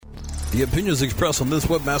The opinions expressed on this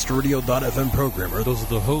WebmasterRadio.fm program are those of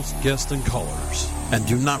the host, guests, and callers, and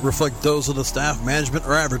do not reflect those of the staff, management,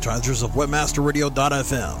 or advertisers of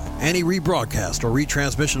WebmasterRadio.fm. Any rebroadcast or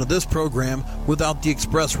retransmission of this program without the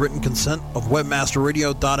express written consent of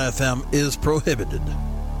WebmasterRadio.fm is prohibited.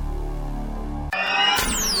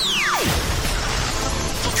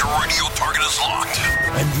 Your radio target is locked,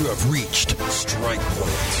 And you have reached Strike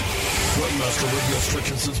Point. Webmaster Radio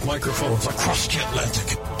stretches its microphones across the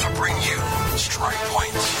Atlantic to bring you Strike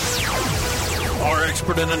Point. Our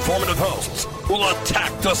expert and informative hosts will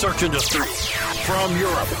attack the search industry from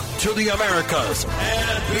Europe to the Americas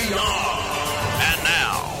and beyond. And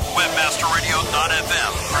now,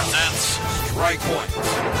 WebmasterRadio.fm presents Strike Point.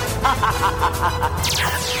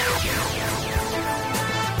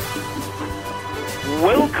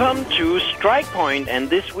 Welcome to Strike Point, and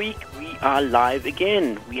this week we are live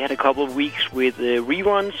again. We had a couple of weeks with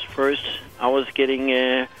reruns. First, I was getting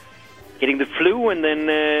the flu, and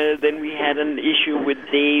then we had an issue with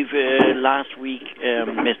Dave last week.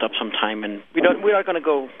 Messed up some time, and we're not going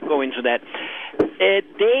to go into that.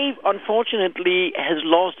 Dave, unfortunately, has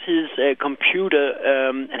lost his computer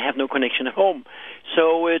and have no connection at home.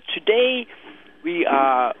 So today we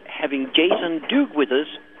are having Jason Duke with us,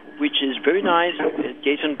 which is very nice.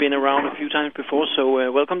 Jason been around a few times before,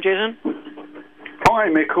 so welcome, Jason. Hi,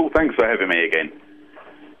 Mikkel. Thanks for having me again.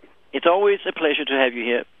 It's always a pleasure to have you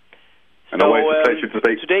here. And always a pleasure to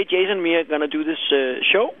be. Today, Jason, we are going to do this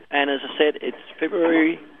show, and as I said, it's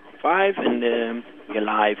February 5, and we're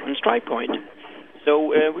live on Strike Point.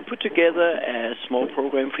 So we put together a small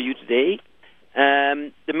program for you today.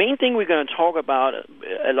 The main thing we're going to talk about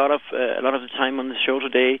a lot of the time on the show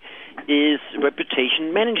today is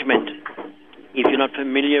reputation management. If you're not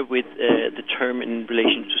familiar with the term in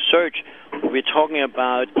relation to search, what we're talking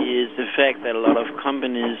about is the fact that a lot of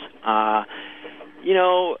companies are,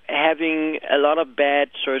 having a lot of bad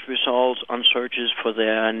search results on searches for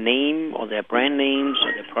their name or their brand names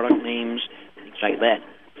or their product names, things like that.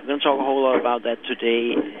 We're going to talk a whole lot about that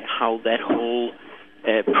today, how that whole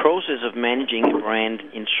process of managing a brand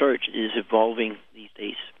in search is evolving these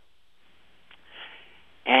days.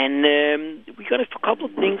 And we got a couple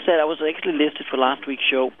of things that I was actually listed for last week's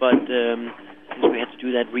show, but since we had to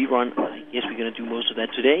do that rerun, I guess we're going to do most of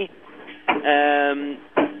that today.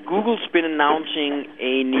 Google's been announcing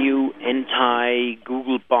a new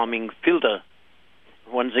anti-Google bombing filter.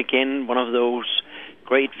 Once again, one of those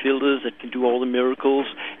great filters that can do all the miracles.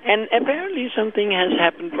 And apparently something has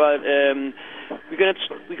happened, but we're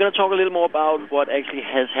gonna talk a little more about what actually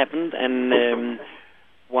has happened and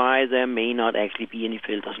why there may not actually be any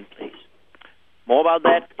filters in place. More about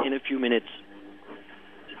that in a few minutes.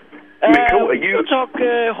 We'll talk.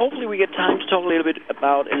 Hopefully, we get time to talk a little bit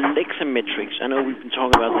about Alexa metrics. I know we've been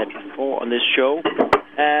talking about that before on this show,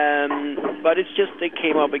 but it's just they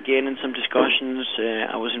came up again in some discussions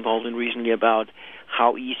I was involved in recently about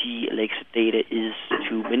how easy Alexa data is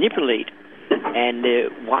to manipulate, and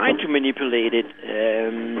why to manipulate it,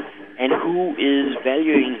 and who is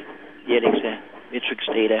valuing the Alexa metrics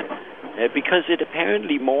data, because it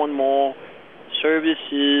apparently more and more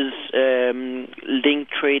services, link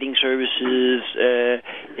trading services,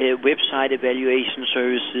 website evaluation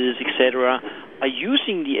services, etc., are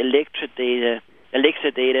using the Alexa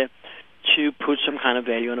data to put some kind of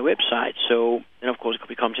value on a website. So then, of course, it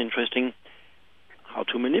becomes interesting how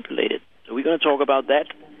to manipulate it. So we're going to talk about that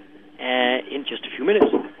in just a few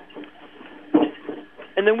minutes.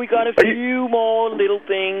 And then we got a few more little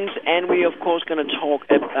things, and we, of course, going to talk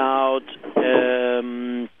about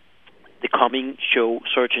the coming show,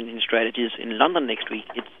 Search Engine Strategies, in London next week.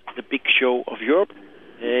 It's the big show of Europe.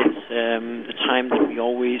 It's the time that we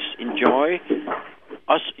always enjoy,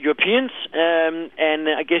 us Europeans, and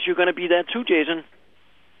I guess you're going to be there too, Jason.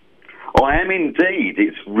 I am indeed.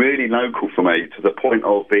 It's really local for me, to the point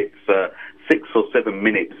of it's 6 or 7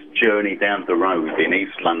 minutes journey down the road in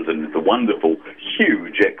East London, the wonderful,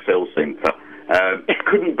 huge Excel Centre. It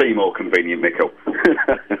couldn't be more convenient, Mikkel.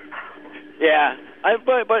 Yeah.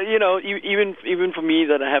 But even for me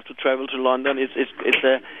that I have to travel to London, it's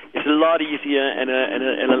a lot easier and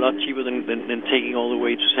a lot cheaper than taking all the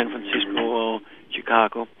way to San Francisco or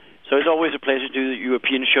Chicago. So it's always a pleasure to do the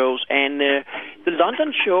European shows. And the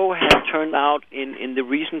London show has turned out in the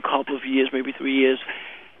recent couple of years, maybe 3 years,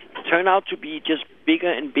 turned out to be just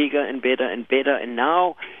bigger and bigger and better and better. And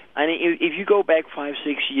now, I mean, if you go back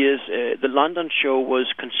 5-6 years, the London show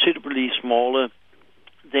was considerably smaller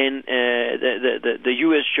than the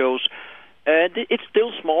U.S. shows. It's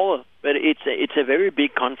still smaller, but it's a very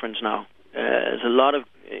big conference now. There's a lot of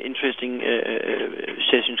interesting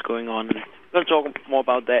sessions going on. going to talk more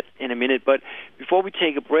about that in a minute. But before we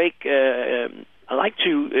take a break, I'd like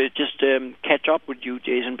to just catch up with you,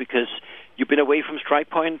 Jason, because you've been away from Strike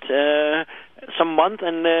Point some month,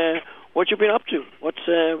 and what you've been up to? What's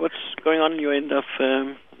going on your end of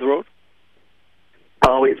the road?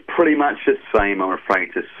 Oh, it's pretty much the same, I'm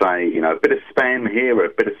afraid to say. You know, a bit of spam here, a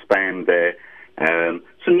bit of spam there.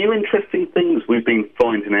 Some new interesting things we've been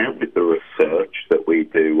finding out with the research that we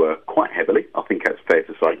do quite heavily, I think that's fair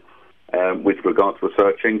to say, with regard to the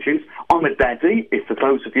search engines. I'm a daddy, if for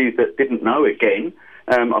those of you that didn't know, again,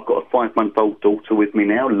 I've got a 5-month-old daughter with me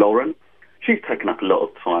now, Lauren. She's taken up a lot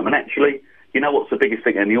of time, and actually, you know what's the biggest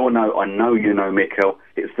thing? And you all know, I know you know, Mikkel,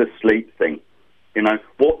 it's the sleep thing. You know,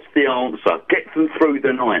 what's the answer? Get them through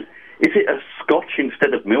the night. Is it a scotch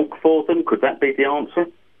instead of milk for them? Could that be the answer?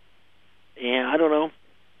 Yeah, I don't know.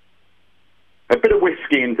 A bit of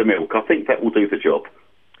whiskey into milk. I think that will do the job.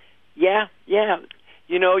 Yeah.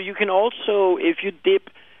 You know, you can also, if you dip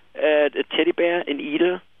a teddy bear in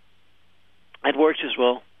either, it works as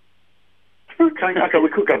well. Okay, we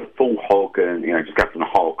could go full hog and, you know, just go for the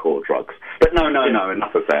hardcore drugs. But no,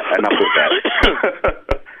 enough of that.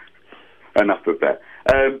 Enough of that.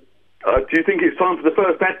 Do you think it's time for the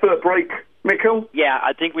first advert break, Mikkel? Yeah,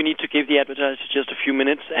 I think we need to give the advertisers just a few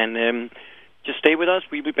minutes, and just stay with us.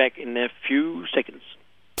 We'll be back in a few seconds.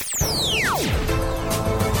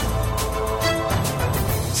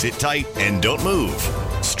 Sit tight and don't move.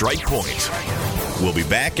 Strike Point. We'll be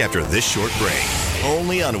back after this short break.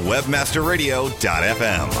 Only on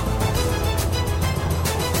WebmasterRadio.fm.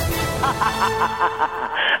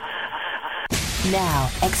 Now,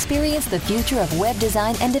 experience the future of web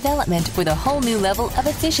design and development with a whole new level of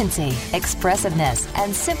efficiency, expressiveness,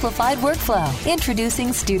 and simplified workflow.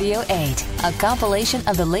 Introducing Studio 8, a compilation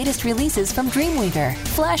of the latest releases from Dreamweaver,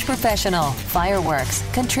 Flash Professional, Fireworks,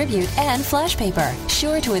 Contribute, and Flashpaper,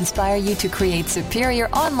 sure to inspire you to create superior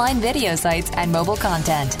online video sites and mobile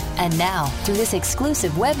content. And now, through this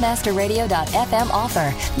exclusive WebmasterRadio.fm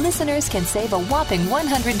offer, listeners can save a whopping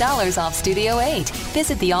 $100 off Studio 8.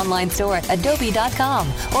 Visit the online store at Adobe.com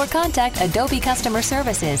or contact Adobe Customer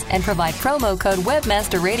Services and provide promo code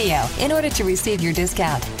WebmasterRadio in order to receive your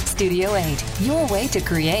discount. Studio 8, your way to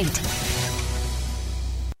create.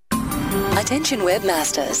 Attention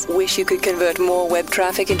webmasters. Wish you could convert more web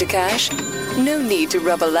traffic into cash? No need to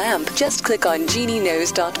rub a lamp. Just click on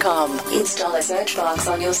GenieKnows.com. Install a search box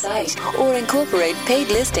on your site or incorporate paid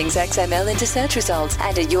listings XML into search results.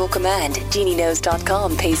 And at your command,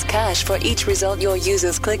 GenieKnows.com pays cash for each result your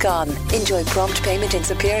users click on. Enjoy prompt payment and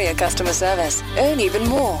superior customer service. Earn even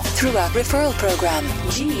more through our referral program.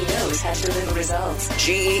 Genie knows how to deliver results.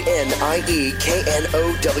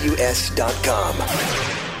 GenieKnows.com.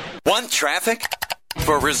 Want traffic?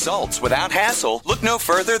 For results without hassle, look no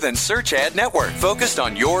further than Search Ad Network. Focused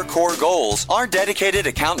on your core goals, our dedicated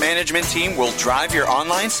account management team will drive your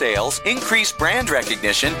online sales, increase brand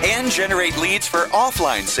recognition, and generate leads for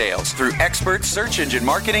offline sales through expert search engine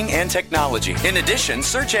marketing and technology. In addition,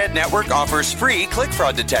 Search Ad Network offers free click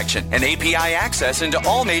fraud detection and API access into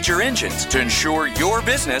all major engines to ensure your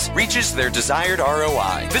business reaches their desired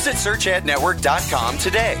ROI. Visit searchadnetwork.com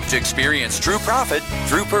today to experience true profit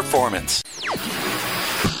through performance.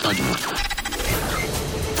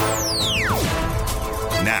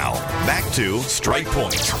 Now, back to Strike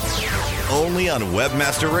Point. Only on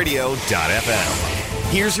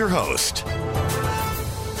WebmasterRadio.fm. Here's your host.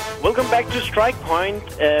 Welcome back to Strike Point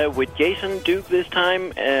with Jason Duke this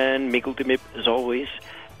time and Mikkel Demip as always.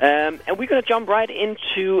 And we're going to jump right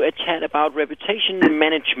into a chat about reputation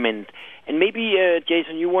management. And maybe,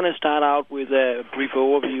 Jason, you want to start out with a brief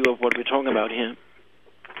overview of what we're talking about here?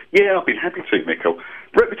 Yeah, I've been happy to, Mikkel.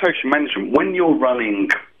 Reputation management, when you're running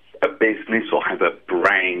a business or have a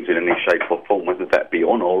brand in any shape or form, whether that be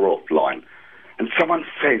on or offline, and someone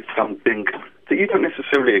says something that you don't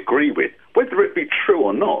necessarily agree with, whether it be true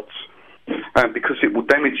or not, because it will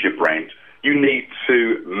damage your brand, you need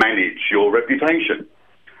to manage your reputation.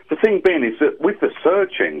 The thing being is that with the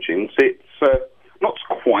search engines, it's not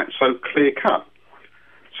quite so clear-cut.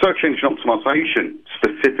 Search engine optimization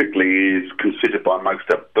specifically is considered by most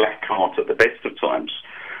a black art at the best of times.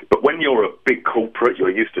 But when you're a big corporate, you're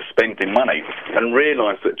used to spending money and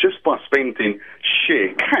realise that just by spending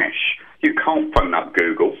sheer cash, you can't phone up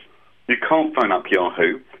Google, you can't phone up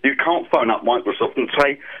Yahoo, you can't phone up Microsoft and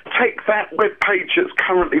say, take that web page that's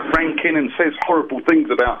currently ranking and says horrible things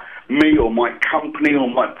about me or my company or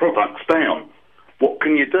my products down. What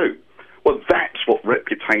can you do? Well, that's what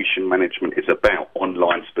reputation management is about,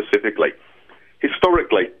 online specifically.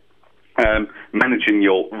 Historically, managing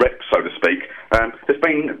your rep, so to speak, has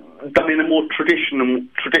been done in a more traditional,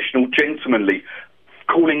 gentlemanly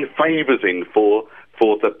calling favours in for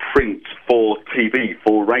the print, for TV,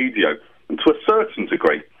 for radio, and to a certain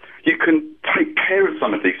degree. You can take care of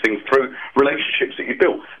some of these things through relationships that you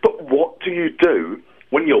build. But what do you do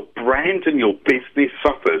when your brand and your business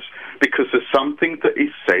suffers because of something that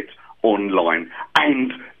is said online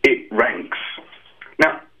and it ranks?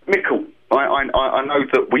 Now, Mikkel, I know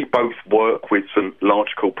that we both work with some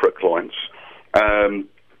large corporate clients.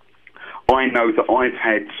 I know that I've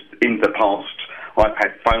had, in the past, I've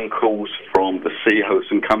had phone calls from the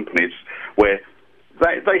CEOs and companies where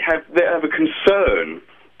they have a concern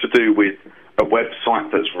to do with a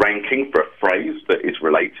website that's ranking for a phrase that is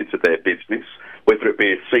related to their business, whether it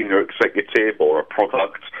be a senior executive or a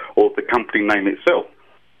product or the company name itself.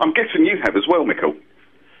 I'm guessing you have as well, Mikkel.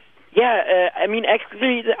 Yeah, I mean,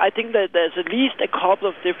 actually, I think that there's at least a couple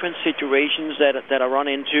of different situations that I run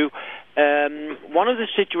into. One of the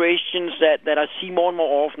situations that I see more and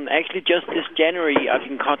more often, actually just this January, I've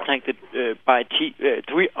been contacted by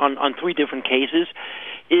on three different cases,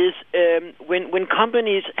 is when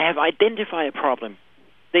companies have identified a problem.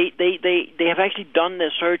 They have actually done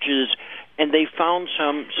their searches and they found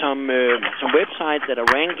some websites that are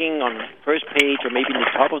ranking on the first page or maybe in the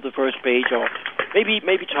top of the first page or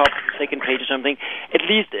maybe top second page or something. At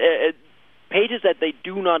least pages that they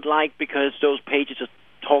do not like because those pages are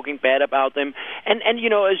talking bad about them. And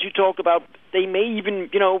as you talked about, they may even,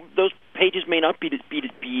 those pages may not be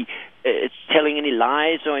telling any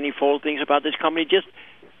lies or any false things about this company, just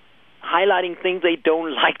highlighting things they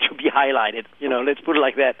don't like to be highlighted. Let's put it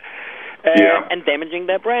like that. And damaging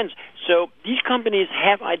their brands. So these companies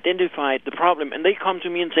have identified the problem, and they come to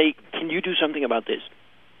me and say, can you do something about this?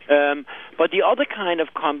 But the other kind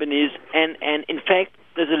of companies, and in fact,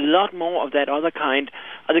 there's a lot more of that other kind,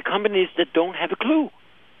 are the companies that don't have a clue.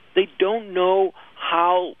 They don't know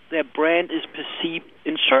how their brand is perceived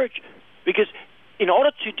in search. Because in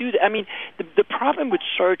order to do that, I mean, the problem with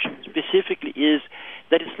search specifically is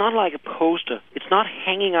that it's not like a poster. It's not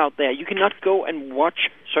hanging out there. You cannot go and watch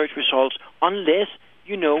search results unless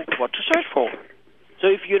you know what to search for. So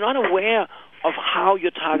if you're not aware of how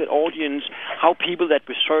your target audience, how people that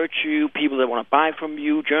research you, people that want to buy from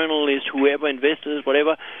you, journalists, whoever, investors,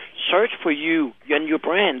 whatever, search for you and your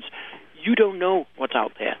brands, you don't know what's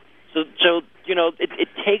out there. So it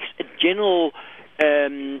takes a general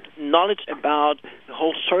knowledge about the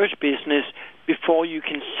whole search business before you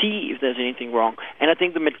can see if there's anything wrong. And I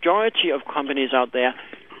think the majority of companies out there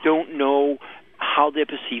don't know how they're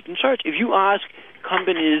perceived in search. If you ask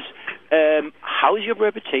companies, how is your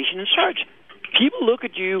reputation in search? People look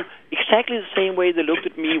at you exactly the same way they looked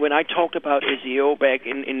at me when I talked about SEO back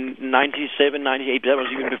in 97, 98. That was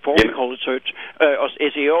even before we called it search or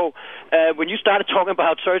SEO. When you started talking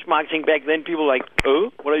about search marketing back then, people were like,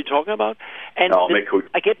 oh, what are you talking about? And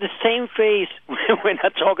I get the same face when I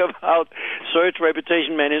talk about search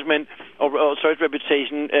reputation management or search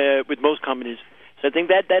reputation with most companies. So I think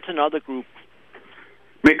that's another group.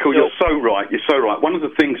 Mikkel, you're so right. You're so right. One of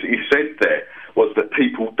the things that you said there was that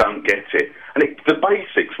people don't get it. And the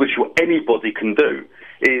basics, which anybody can do,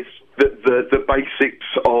 is the basics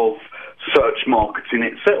of search marketing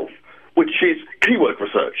itself, which is keyword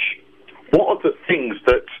research. What are the things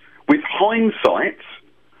that, with hindsight,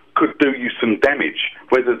 could do you some damage,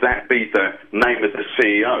 whether that be the name of the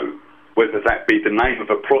CEO, whether that be the name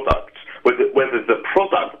of a product, whether the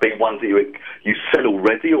product be one that you sell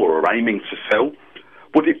already or are aiming to sell.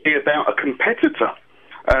 Would it be about a competitor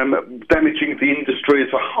damaging the industry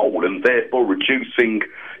as a whole and therefore reducing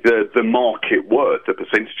the market worth? The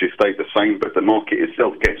percentages stay the same, but the market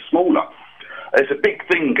itself gets smaller. There's a big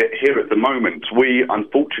thing here at the moment. We,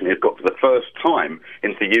 unfortunately, have got for the first time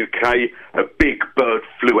in the UK a big bird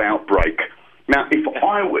flu outbreak. Now,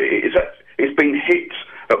 it's been hit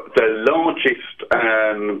the largest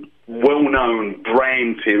well-known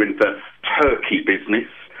brand here in the turkey business.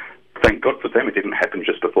 Thank God for them, it didn't happen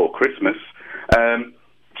just before Christmas.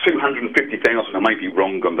 250,000, I may be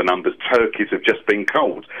wrong on the numbers, turkeys have just been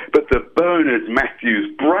culled. But the Bernard Matthews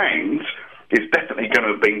brand is definitely going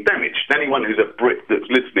to have been damaged. Anyone who's a Brit that's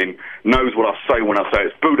listening knows what I say when I say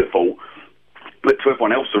it's beautiful, but to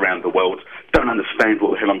everyone else around the world, don't understand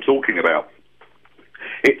what the hell I'm talking about.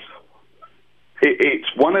 It's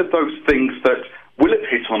one of those things that will have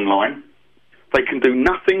hit online. They can do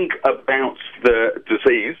nothing about the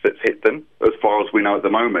disease that's hit them, as far as we know at the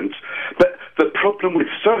moment. But the problem with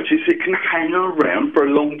search is it can hang around for a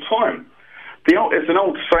long time. There's an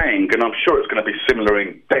old saying, and I'm sure it's going to be similar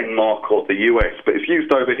in Denmark or the US, but it's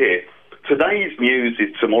used over here. Today's news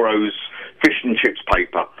is tomorrow's fish and chips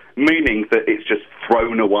paper, meaning that it's just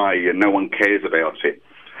thrown away and no one cares about it.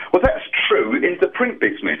 Well, that's true in the print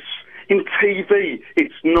business. in TV,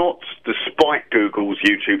 it's not, despite Google's,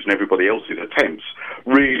 YouTube's and everybody else's attempts,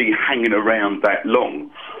 really hanging around that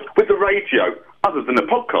long. With the radio, other than the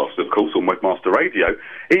podcast, of course, on Webmaster Radio,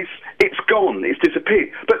 it's gone, it's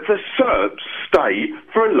disappeared. But the SERPs stay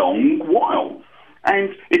for a long while.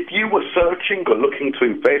 And if you were searching or looking to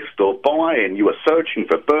invest or buy, and you were searching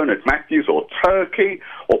for Bernard Matthews or Turkey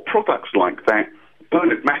or products like that,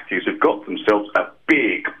 Bernard Matthews have got themselves a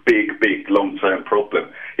big, big, big long-term problem.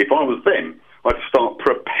 If I was them, I'd start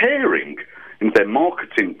preparing in their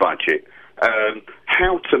marketing budget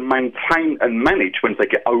how to maintain and manage when they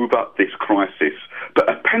get over this crisis. But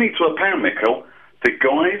a penny to a pound, Mikkel, the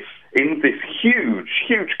guys in this huge,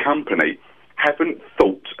 huge company haven't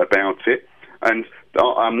thought about it. And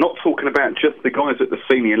I'm not talking about just the guys at the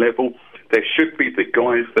senior level. There should be the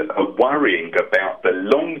guys that are worrying about the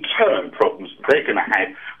long-term problems they're going to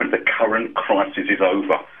have when the current crisis is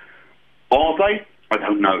over. Are they? I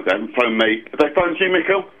don't know. They haven't phoned me. Have they phoned you,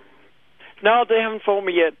 Mikkel? No, they haven't phoned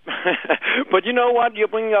me yet. But you know what? You're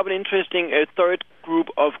bringing up an interesting third group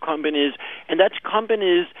of companies, and that's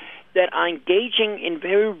companies that are engaging in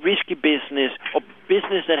very risky business, or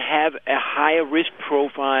business that have a higher risk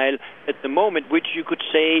profile at the moment, which you could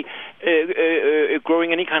say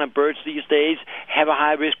growing any kind of birds these days have a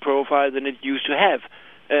higher risk profile than it used to have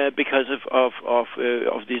because of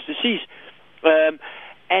this disease. And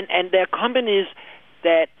there are companies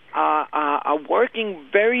that are working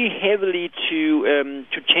very heavily to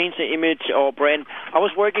change the image or brand. I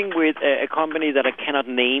was working with a company that I cannot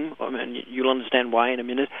name, and you'll understand why in a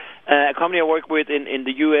minute. A company I worked with in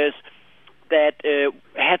the U.S. that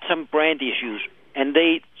had some brand issues, and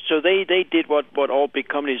they did what all big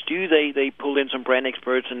companies do. They pulled in some brand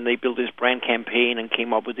experts and they built this brand campaign and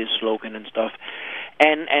came up with this slogan and stuff,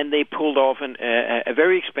 and they pulled off a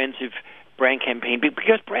very expensive brand campaign,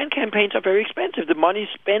 because brand campaigns are very expensive. The money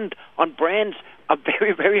spent on brands are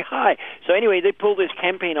very, very high. So anyway, they pulled this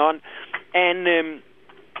campaign on, and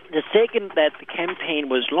the second that the campaign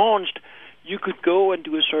was launched, you could go and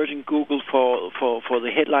do a search in Google for the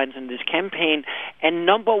headlines in this campaign, and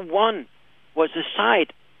number one was a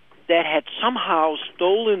site that had somehow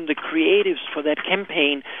stolen the creatives for that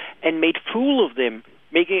campaign and made fool of them,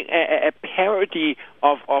 making a parody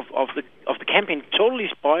of the campaign, totally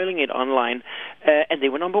spoiling it online, and they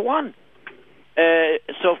were number one.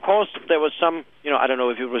 So of course there was some, I don't know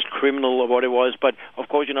if it was criminal or what it was, but of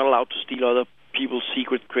course you're not allowed to steal other people's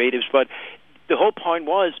secret creatives. But the whole point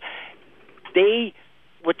was they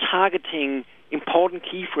were targeting important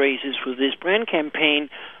key phrases for this brand campaign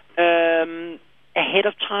ahead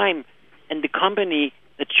of time, and the company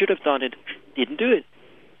that should have done it didn't do it.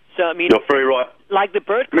 So I mean, you're very right. Like the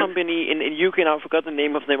bird company in UK, and I forgot the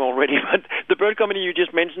name of them already, but the bird company you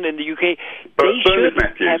just mentioned in the UK, they should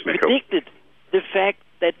have predicted the fact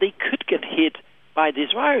that they could get hit by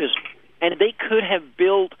this virus, and they could have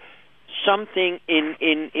built something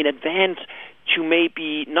in advance to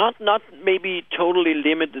maybe not maybe totally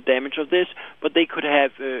limit the damage of this, but they could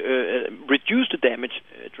have reduced the damage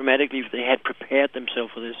dramatically if they had prepared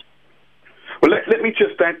themselves for this. Well, let me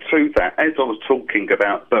just add to that. As I was talking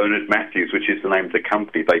about Bernard Matthews, which is the name of the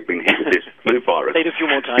company they've been hit with this flu virus, say it a few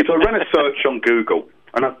more times. I ran a search on Google,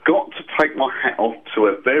 and I've got to take my hat off to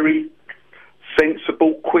a very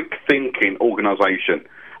sensible, quick-thinking organisation.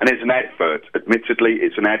 And there's an advert. Admittedly,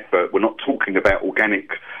 it's an advert. We're not talking about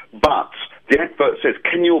organic, but the advert says,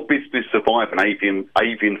 "Can your business survive an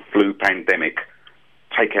avian flu pandemic?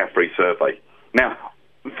 Take our free survey." Now,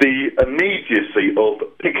 the immediacy of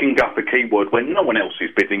picking up a keyword when no one else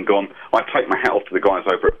is bidding on, I take my hat off to the guys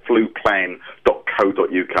over at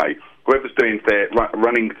fluplan.co.uk. Whoever's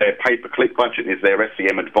running their pay-per-click budget is their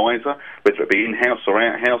SEM advisor, whether it be in-house or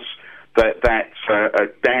out-house. That's a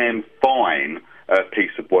damn fine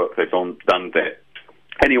piece of work they've done there.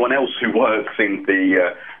 Anyone else who works in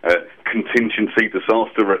the contingency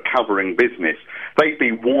disaster recovering business, they'd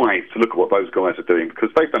be wise to look at what those guys are doing,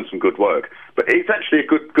 because they've done some good work. But it's actually a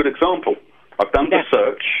good example. I've done the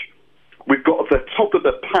search. We've got at the top of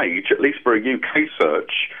the page, at least for a UK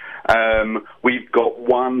search, we've got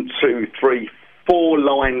 1, 2, 3, 4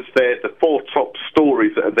 lines there, the 4 top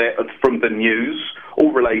stories that are there from the news,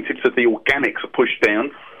 all related to the organics are pushed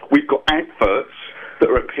down. We've got adverts that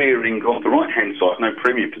are appearing on the right-hand side, no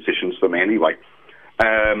premium positions for me anyway,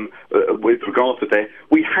 with regard to that.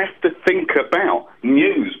 We have to think about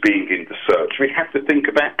news being in the search. We have to think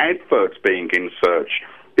about adverts being in search.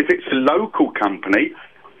 If it's a local company,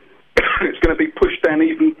 it's going to be pushed down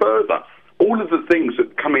even further. All of the things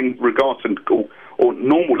that come in regard to or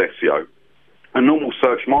normal SEO and normal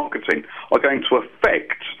search marketing are going to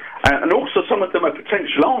affect, and also some of them are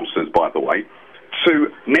potential answers, by the way,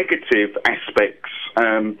 to negative positive aspects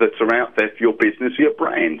that are out there for your business, your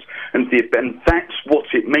brand. And that's what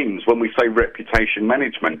it means when we say reputation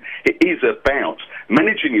management. It is about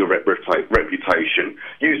managing your reputation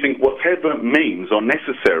using whatever means are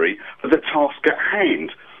necessary for the task at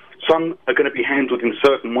hand. Some are going to be handled in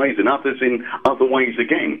certain ways and others in other ways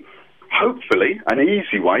again. Hopefully, an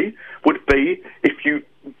easy way would be if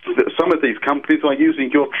some of these companies are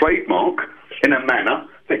using your trademark in a manner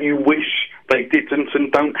that you wish they didn't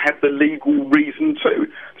and don't have the legal reason to.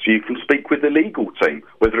 So you can speak with the legal team,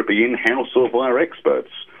 whether it be in-house or via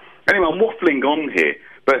experts. Anyway, I'm waffling on here,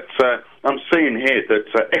 but I'm seeing here that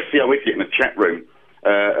SEO Idiot in the chat room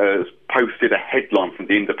has posted a headline from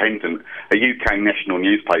The Independent, a UK national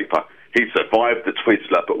newspaper. He survived the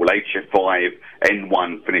Twizzler, but will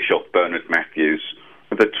HF5N1 finish off Bernard Matthews.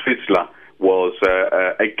 The Twizzler was,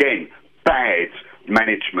 again, bad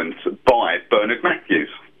management by Bernard Matthews.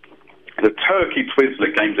 The Turkey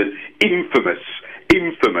Twizzler gained an infamous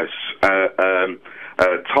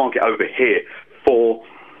target over here for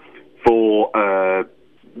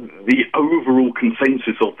the overall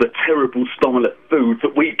consensus of the terrible style of food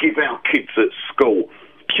that we give our kids at school.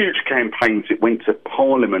 Huge campaigns. It went to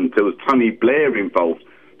Parliament. There was Tony Blair involved,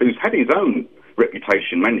 who's had his own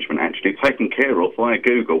reputation management actually taken care of via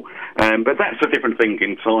Google. But that's a different thing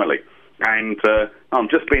entirely. And I'm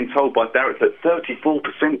just being told by Darren that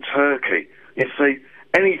 34% Turkey. You see,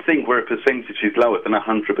 anything where a percentage is lower than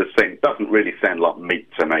 100% doesn't really sound like meat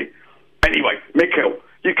to me. Anyway, Mikkel,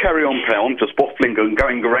 you carry on, pal. I'm just waffling and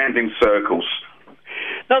going around in circles.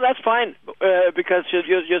 No, that's fine, because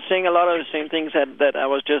you're saying a lot of the same things that I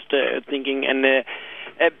was just thinking. And,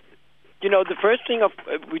 the first thing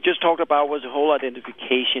we just talked about was the whole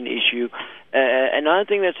identification issue. Another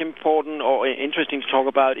thing that's important or interesting to talk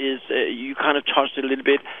about is you kind of touched it a little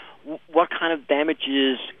bit. What kind of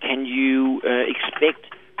damages can you expect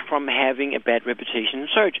from having a bad reputation in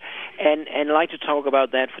search? And I'd like to talk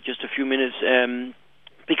about that for just a few minutes,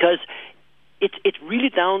 because it's really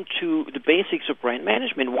down to the basics of brand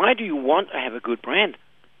management. Why do you want to have a good brand?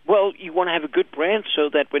 Well, you want to have a good brand so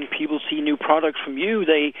that when people see new products from you,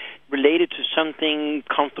 they relate it to something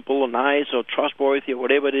comfortable or nice or trustworthy or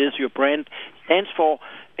whatever it is your brand stands for.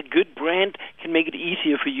 A good brand can make it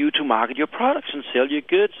easier for you to market your products and sell your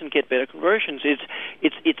goods and get better conversions.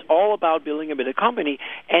 It's all about building a better company.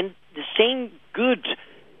 And the same good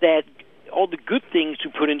that all the good things to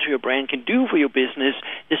put into your brand can do for your business,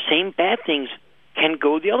 the same bad things can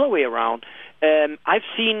go the other way around. I've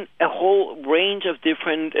seen a whole range of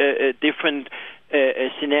different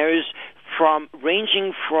scenarios,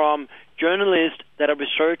 ranging from journalists that are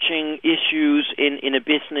researching issues in a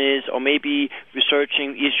business or maybe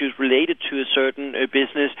researching issues related to a certain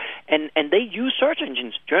business, and they use search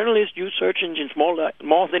engines. Journalists use search engines more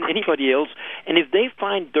than anybody else, and if they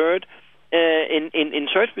find dirt in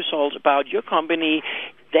search results about your company,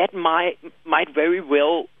 that might very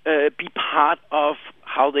well be part of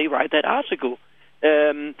how they write that article.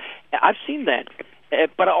 I've seen that,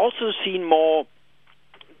 but I've also seen more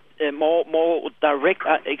direct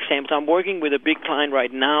examples. I'm working with a big client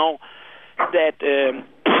right now that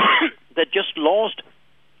that just lost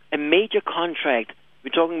a major contract.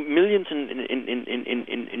 We're talking millions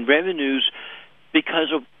in revenues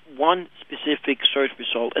because of one specific search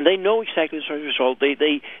result, and they know exactly the search result. They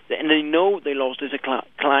know they lost this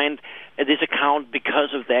client, this account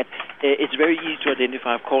because of that. It's very easy to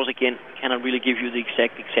identify. Of course, again, cannot really give you the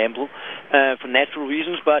exact example for natural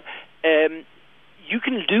reasons, but you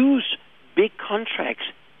can lose big contracts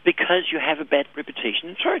because you have a bad reputation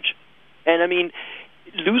in search. And I mean,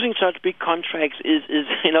 losing such big contracts is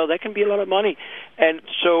that can be a lot of money, and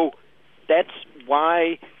so that's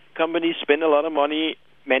why companies spend a lot of money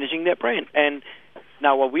managing their brand. And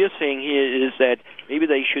now what we're saying here is that maybe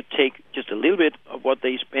they should take just a little bit of what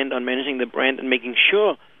they spend on managing the brand and making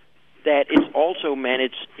sure that it's also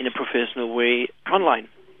managed in a professional way online.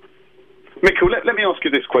 Mikkel, let me ask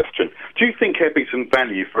you this question. Do you think there'd be some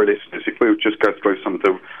value for listeners if we would just go through some of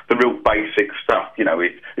the real basic stuff?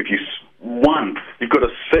 If you've got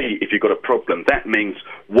to see if you've got a problem. That means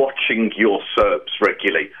watching your SERPs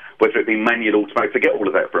regularly, whether it be manual, automatic. Forget all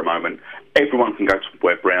of that for a moment. Everyone can go to a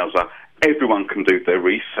web browser. Everyone can do their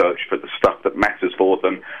research for the stuff that matters for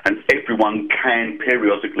them, and everyone can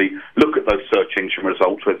periodically look at those search engine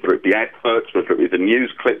results, whether it be adverts, whether it be the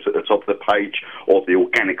news clips at the top of the page, or the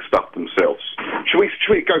organic stuff themselves. Should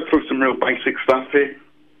we go through some real basic stuff here?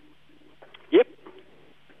 Yep.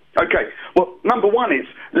 Okay. Well, number one is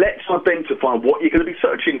let's identify what you're going to be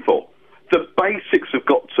searching for. The basics have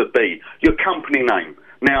got to be your company name.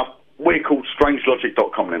 Now, we're called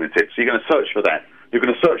StrangeLogic.com Limited, so you're going to search for that. You're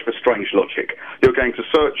going to search for Strange Logic. You're going to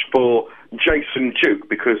search for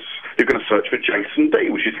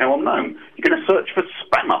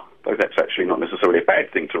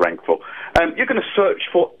bad thing to rank for. You're going to search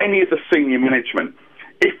for any of the senior management.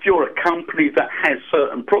 If you're a company that has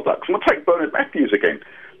certain products, and we'll take Bernard Matthews again,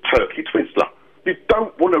 Turkey Twizzler. You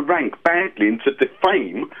don't want to rank badly and to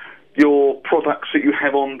defame your products that you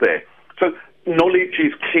have on there. So knowledge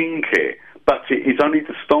is king here, but it is only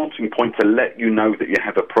the starting point to let you know that you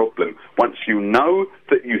have a problem. Once you know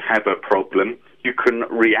that you have a problem, you can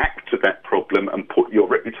react to that problem and put your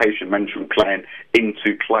reputation management plan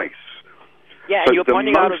into place. Yeah, and you're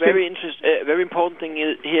pointing out a very important thing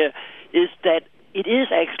here is that it is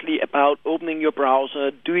actually about opening your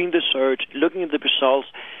browser, doing the search, looking at the results.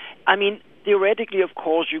 I mean, theoretically, of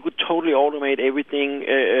course, you could totally automate everything,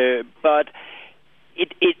 but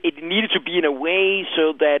it needed to be in a way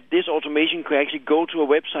so that this automation could actually go to a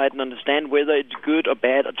website and understand whether it's good or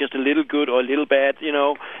bad, or just a little good or a little bad,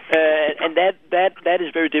 and that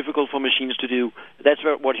is very difficult for machines to do. That's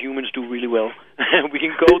what humans do really well. We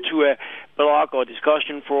can go to a blog or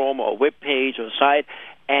discussion forum or web page or site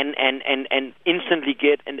and instantly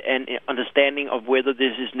get an understanding of whether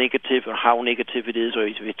this is negative or how negative it is, or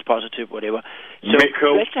if it's positive, whatever. So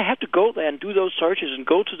you actually have to go there and do those searches and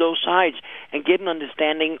go to those sites and get an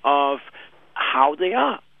understanding of how they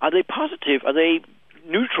are. Are they positive? Are they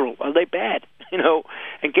neutral? Are they bad?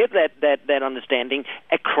 And get that understanding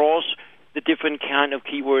across the different kind of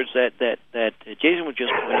keywords that Jason was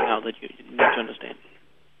just pointing out that you need to understand.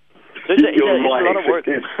 It's a lot of work.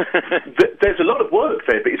 There's a lot of work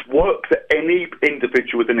there, but it's work that any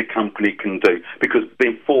individual within a company can do, because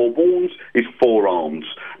being forewarned is forearmed.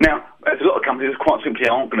 Now, there's a lot of companies that quite simply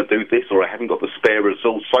aren't going to do this, or haven't got the spare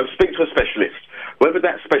resource, so speak to a specialist. Whoever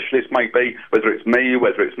that specialist may be, whether it's me,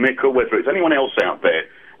 whether it's Mick, or whether it's anyone else out there,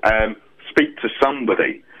 speak to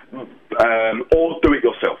somebody. Or do it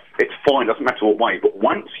yourself. It's fine, doesn't matter what way. But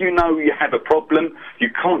once you know you have a problem, you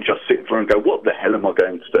can't just sit there and go, what the hell am I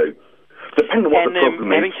going to do? Depending on what the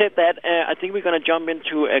problem is. Having said that, I think we're going to jump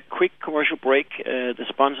into a quick commercial break. The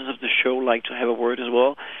sponsors of the show like to have a word as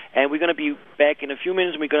well. And we're going to be back in a few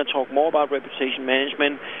minutes, and we're going to talk more about reputation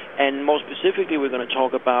management. And more specifically, we're going to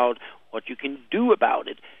talk about what you can do about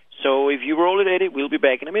it. So if you roll it, Eddie, we'll be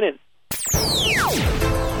back in a minute.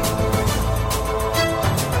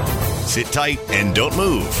 Sit tight and don't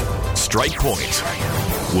move. Strike Point.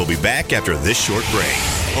 We'll be back after this short break.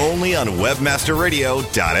 Only on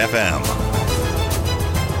WebmasterRadio.fm.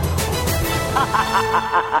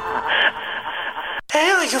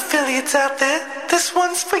 Hey, all you affiliates out there, this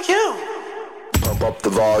one's for you. Pump up the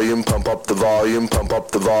volume, pump up the volume, pump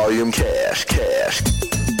up the volume. Cash, cash.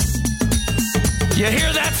 You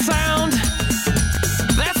hear that sound?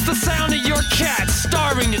 That's the sound of your cat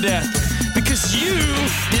starving to death because you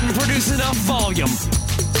didn't produce enough volume.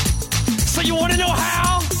 So you want to know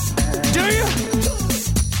how? Do you?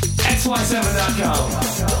 XY7.com.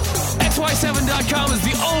 XY7.com is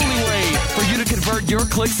the only way for you to convert your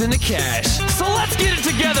clicks into cash. So let's get it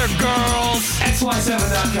together, girls.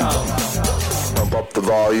 XY7.com. Pump up the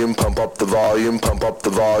volume, pump up the volume, pump up the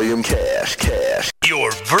volume. Cash, cash.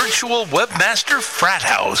 Your virtual webmaster frat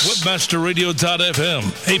house.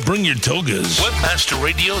 WebmasterRadio.fm. Hey, bring your togas.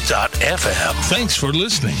 WebmasterRadio.fm. Thanks for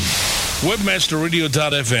listening.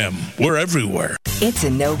 WebmasterRadio.fm. We're everywhere. It's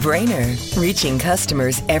a no-brainer. Reaching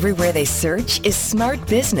customers everywhere they search is smart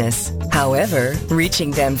business. However,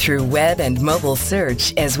 reaching them through web and mobile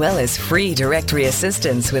search, as well as free directory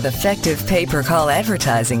assistance with effective pay-per-call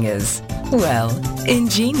advertising is, well,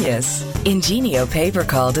 ingenious. Ingenio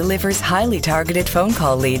Pay-Per-Call delivers highly targeted phone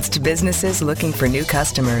call leads to businesses looking for new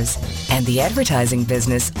customers. And the advertising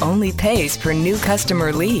business only pays per new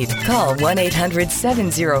customer lead. Call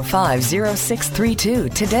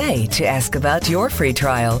 1-800-705-0632 today to ask about your free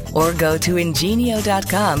trial, or go to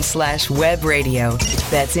Ingenio.com/webradio.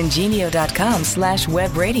 That's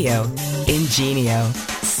Ingenio.com/webradio. Ingenio.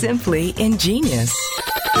 Simply ingenious.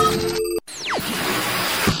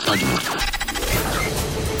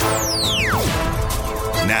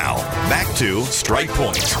 Now, back to Strike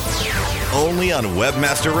Point. Only on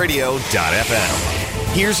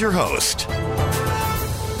WebmasterRadio.fm. Here's your host.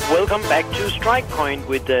 Welcome back to Strike Point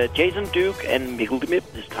with Jason Duke and Mikkel Demip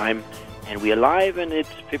this time. And we are live, and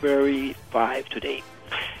it's February 5 today.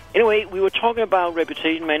 Anyway, we were talking about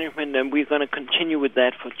reputation management, and we're going to continue with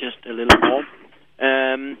that for just a little more.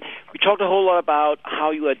 We talked a whole lot about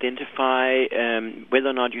how you identify whether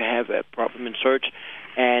or not you have a problem in search,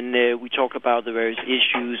 and we talked about the various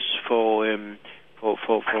issues for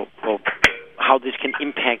how this can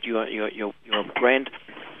impact your brand.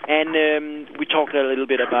 And we talked a little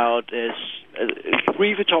bit about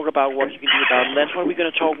briefly talk about what you can do about it, and that's what we're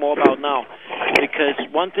going to talk more about now. Because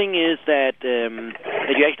one thing is that you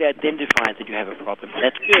actually identify that you have a problem.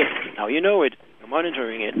 That's good. Now you know it.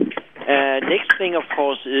 monitoring it. Next thing, of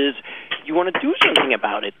course, is you want to do something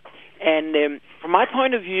about it. And from my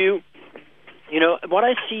point of view, what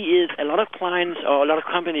I see is a lot of clients or a lot of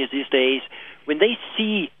companies these days, when they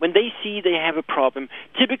see they have a problem,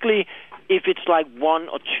 typically if it's like one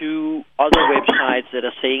or two other websites that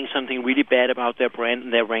are saying something really bad about their brand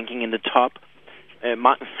and they're ranking in the top,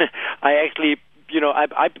 I actually,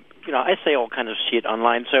 I say all kind of shit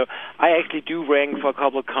online. So I actually do rank for a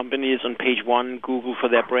couple of companies on page 1 Google for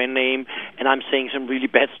their brand name, and I'm saying some really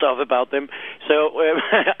bad stuff about them. So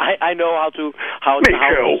I know how to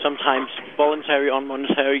sometimes voluntary,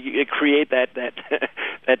 unvoluntary create that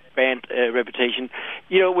that brand reputation.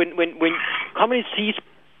 When companies see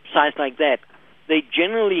sites like that, they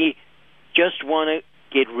generally just want to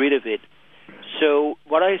get rid of it. So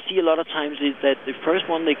what I see a lot of times is that the first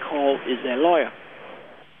one they call is their lawyer.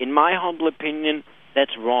 In my humble opinion,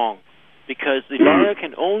 that's wrong, because the lawyer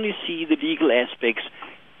can only see the legal aspects.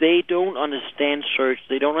 They don't understand search.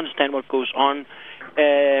 They don't understand what goes on,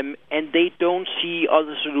 and they don't see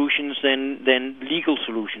other solutions than legal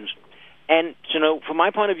solutions. And from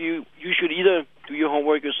my point of view, you should either do your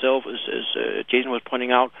homework yourself, as Jason was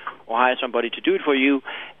pointing out, or hire somebody to do it for you,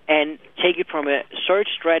 and take it from a search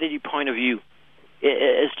strategy point of view.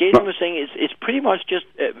 As Jason was saying, it's pretty much just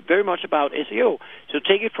very much about SEO. So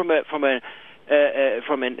take it from an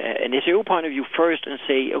SEO point of view first and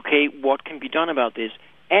say, okay, what can be done about this?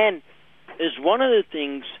 And as one of the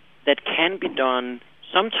things that can be done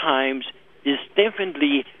sometimes is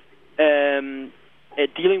definitely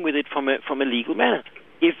dealing with it from a legal manner.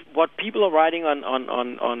 If what people are writing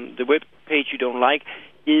on the web page you don't like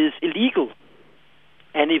is illegal,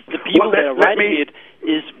 and if the people that are writing it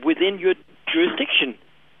is within your jurisdiction,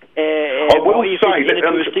 or if it's in a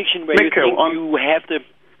jurisdiction where you think you have the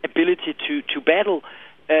ability to battle,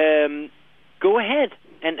 go ahead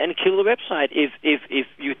and kill the website if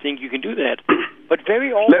you think you can do that. But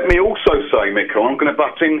very often... Let me also say, Mikkel, I'm going to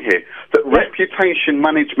butt in here, that reputation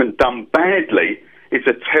management done badly is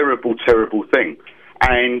a terrible, terrible thing.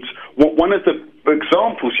 And one of the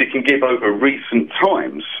examples you can give over recent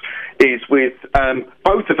times is with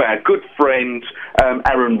both of our good friends,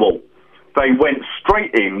 Aaron Wall. They went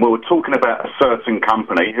straight in. We were talking about a certain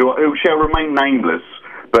company who shall remain nameless,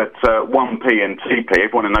 but 1P and TP,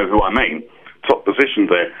 everyone know who I mean, top position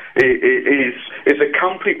there, is a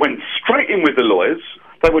company went straight in with the lawyers.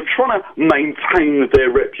 They were trying to maintain their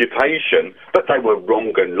reputation, but they were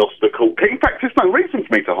wrong and lost the court case. In fact, there's no reason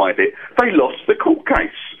for me to hide it. They lost the court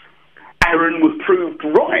case. Aaron was proved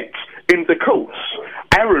right in the courts.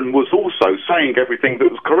 Aaron was also saying everything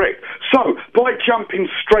that was correct. So, by jumping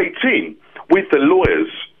straight in with the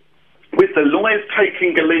lawyers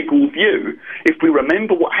taking a legal view, if we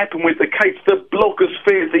remember what happened with the case, the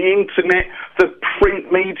blogosphere, the internet, the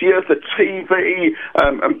print media, the TV,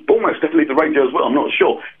 and almost definitely the radio as well, I'm not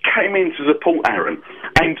sure, came in to support Aaron.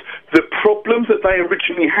 And the problem that they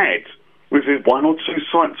originally had with the one or two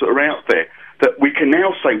sites that are out there that we can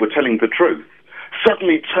now say were telling the truth,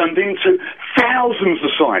 suddenly turned into thousands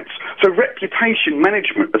of sites. So reputation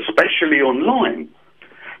management, especially online,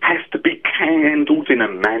 has to be handled in a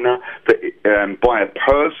manner that by a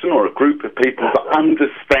person or a group of people that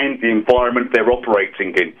understand the environment they're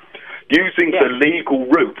operating in. Using the legal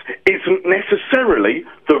route isn't necessarily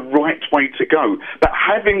the right way to go, but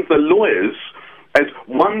having the lawyers as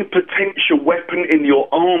one potential weapon in your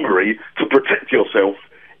armory to protect yourself,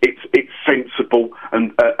 it's sensible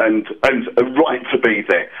and a right to be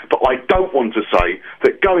there. But I don't want to say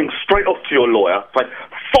that going straight off to your lawyer, say,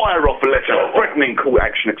 fire off a letter, threatening court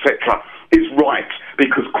action, etc., is right,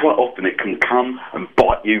 because quite often it can come and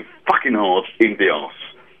bite you fucking hard in the arse.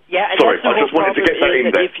 Yeah, and sorry, that's the I just wanted to get that in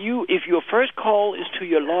there. If your first call is to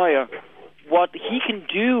your lawyer, what he can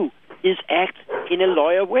do is act in a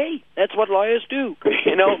lawyer way. That's what lawyers do,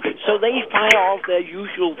 So they fire off their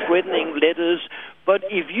usual threatening letters. But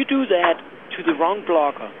if you do that to the wrong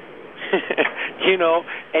blogger,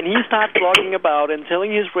 and he starts blogging about it and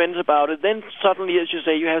telling his friends about it, then suddenly, as you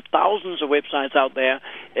say, you have thousands of websites out there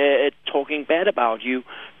talking bad about you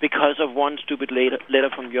because of one stupid letter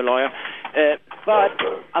from your lawyer. But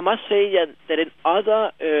I must say that in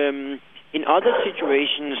other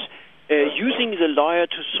situations, using the lawyer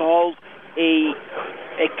to solve a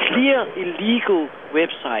clear illegal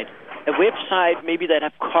website, a website maybe that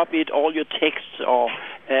have copied all your texts, or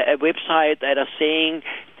a website that are saying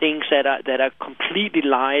things that are completely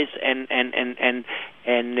lies and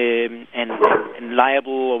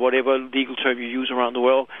liable, or whatever legal term you use around the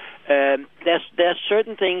world. There's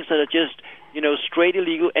certain things that are just straight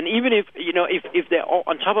illegal, and even if they're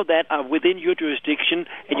on top of that are within your jurisdiction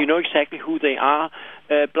and you know exactly who they are,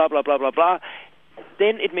 blah blah blah blah blah.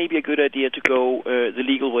 then it may be a good idea to go the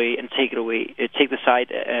legal way and take the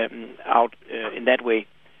site out in that way.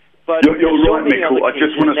 But you're right, Mikkel. I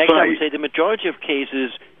just want to say, I would say the majority of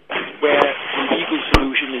cases where the legal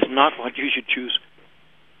solution is not what you should choose.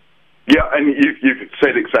 Yeah, and you've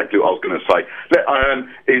said exactly what I was going to say.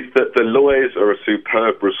 Is that the lawyers are a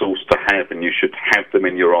superb resource to have, and you should have them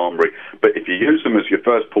in your armoury. But if you use them as your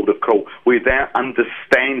first port of call without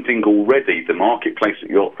understanding already the marketplace that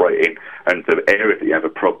you operate in and the area that you have a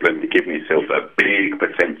problem, you're giving yourself a big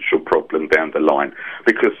potential problem down the line.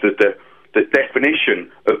 Because the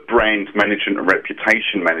definition of brand management and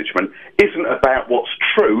reputation management isn't about what's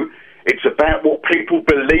true, it's about what people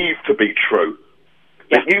believe to be true.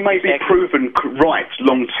 That you may be proven right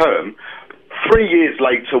long term 3 years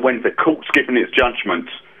later when the court's given its judgment,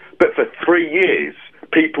 but for 3 years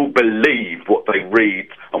people believe what they read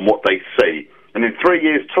and what they see. And in 3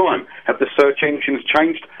 years' time, have the search engines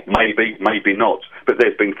changed? Maybe, maybe not. But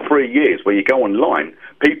there's been 3 years where you go online,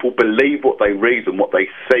 people believe what they read and what they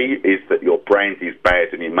see is that your brand is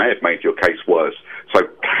bad and you may have made your case worse. So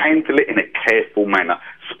handle it in a careful manner.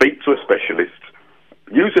 Speak to a specialist.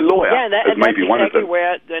 Use a lawyer as maybe one of them.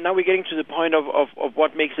 Where now we're getting to the point of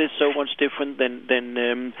what makes this so much different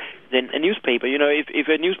than a newspaper. You know, if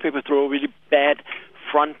a newspaper throw a really bad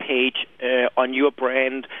front page on your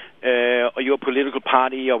brand or your political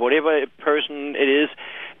party or whatever person it is,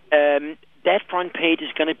 that front page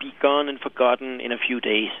is going to be gone and forgotten in a few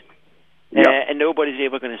days. And nobody's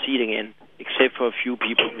ever going to see it again, except for a few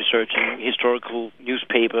people researching historical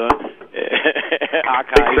newspaper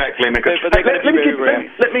archives. Exactly, but they're going to be very rare.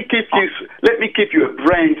 Let me give you a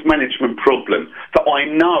brand management problem that I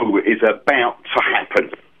know is about to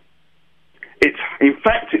happen. In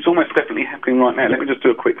fact, it's almost definitely happening right now. Let me just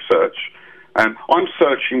do a quick search. I'm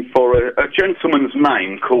searching for a gentleman's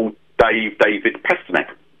name called David Pasternak.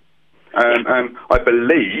 I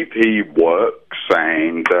believe he works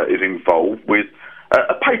and is involved with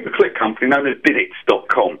a pay-per-click company known as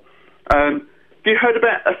Didits.com. Have you heard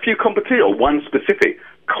about a few competition, or one specific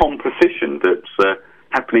competition that's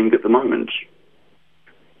happening at the moment?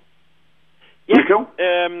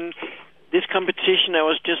 Yeah. This competition, I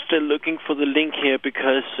was just looking for the link here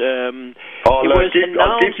because I'll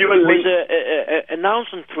give you a link. It was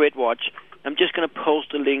announced on ThreadWatch. I'm just going to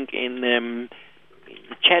post a link in the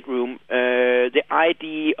chat room. The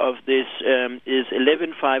ID of this is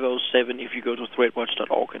 11507 if you go to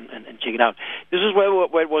threadwatch.org and check it out. This is where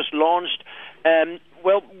it was launched.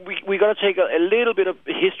 Well, we got to take a little bit of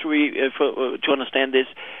history to understand this.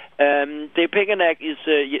 Dave Peganak is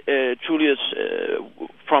Julius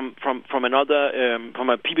from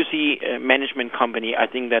a PPC management company. I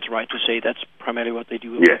think that's right to say. That's primarily what they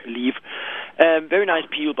do, I believe. Very nice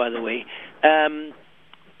people, by the way.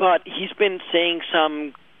 But he's been saying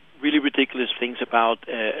some really ridiculous things about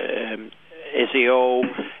SEO,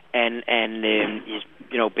 and he's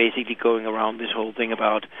basically going around this whole thing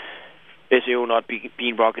about SEO not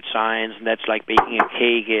being rocket science, and that's like baking a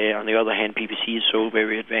cake. On the other hand, PPC is so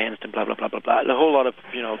very advanced, and blah blah blah blah blah. A whole lot of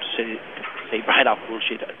to say right out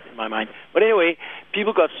bullshit in my mind. But anyway,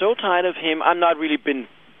 people got so tired of him. I'm not really been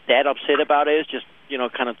that upset about it. It's just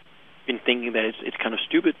kind of been thinking that it's kind of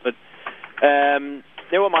stupid, but.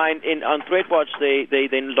 Never mind. On ThreadWatch, they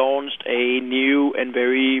then launched a new and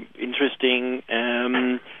very interesting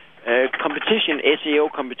competition, SEO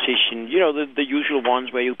competition. The usual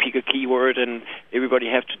ones where you pick a keyword and everybody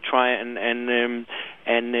have to try and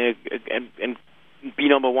be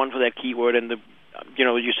number one for that keyword, and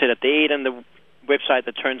you set a date, and the website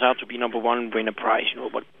that turns out to be number one win a prize.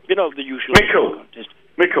 But the usual contest.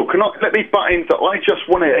 Mikkel, let me butt in that I just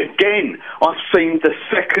want to, again, I've seen the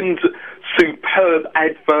second superb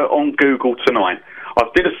advert on Google tonight. I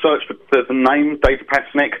did a search for the name, David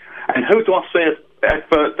Pasternak, and who do I see an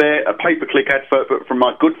advert there, a pay-per-click advert, but from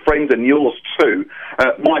my good friend and yours too,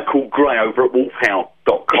 Michael Gray over at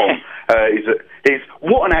wolfhound.com. is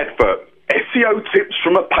what an advert. SEO tips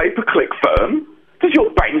from a pay-per-click firm? Does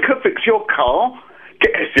your banker fix your car?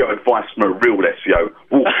 Get SEO advice from a real SEO,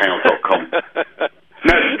 wolfhound.com.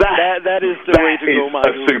 Now that is the way to go,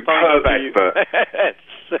 Michael. A superb advert.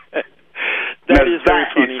 That is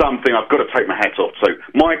something I've got to take my hat off to.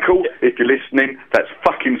 Michael, if you're listening, that's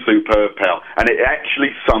fucking superb, pal. And it actually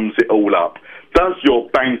sums it all up. Does your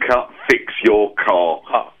banker fix your car?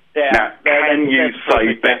 Now, can you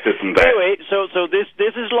say better than that? Anyway, so this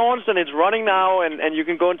is launched and it's running now, and you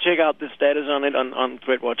can go and check out the status on it on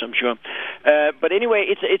ThreadWatch, I'm sure. But anyway,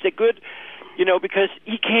 it's a good... because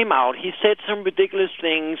he came out, he said some ridiculous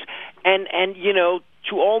things, and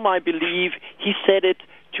to all my belief, he said it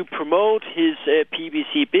to promote his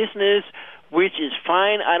PPC business, which is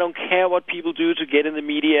fine. I don't care what people do to get in the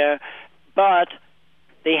media, but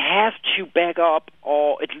they have to back up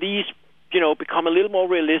or at least, become a little more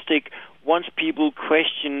realistic once people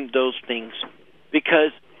question those things.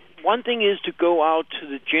 Because one thing is to go out to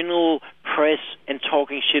the general press and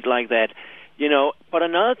talking shit like that, but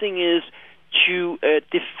another thing is to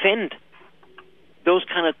defend those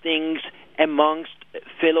kind of things amongst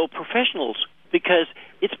fellow professionals, because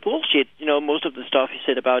it's bullshit, most of the stuff he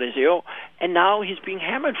said about SEO, and now he's being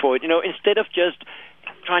hammered for it, instead of just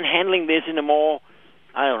trying handling this in a more,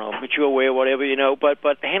 mature way or whatever,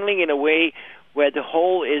 but handling in a way where the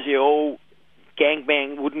whole SEO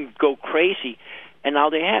gangbang wouldn't go crazy, and now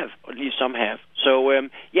they have, or at least some have. So,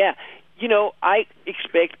 I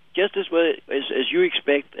expect, just as well as you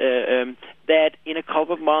expect, that in a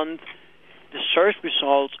couple of months, the search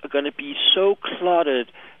results are going to be so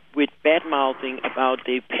cluttered with bad-mouthing about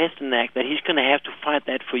Dave Pasternak that he's going to have to fight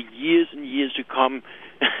that for years and years to come,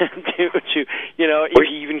 if he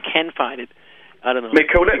even can fight it. I don't know.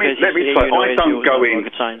 Mikkel, let me say, I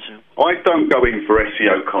don't go in for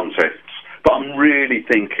SEO contests, but I'm really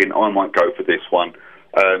thinking I might go for this one,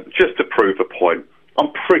 just to prove a point.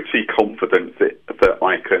 I'm pretty confident that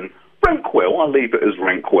I can rank well. I'll leave it as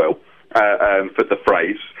rank well for the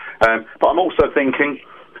phrase. But I'm also thinking,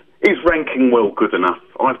 is ranking well good enough?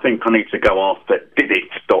 I think I need to go after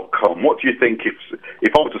didit.com. What do you think if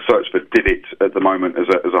I were to search for didit at the moment as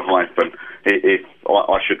a hyphen, if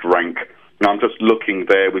I should rank? Now I'm just looking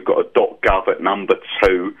there. We've got a .gov at number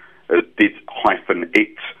 2,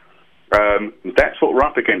 did-it. That's what we're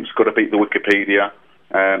up against. Got to beat the Wikipedia,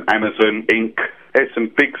 Amazon, Inc. There's some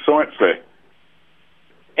big sites there.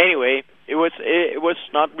 Anyway, it was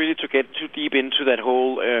not really to get too deep into that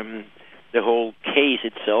whole the whole case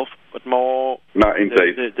itself, but more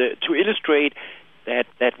to illustrate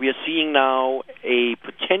that we are seeing now a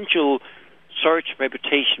potential search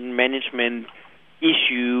reputation management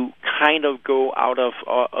issue kind of go out of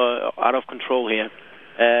control here.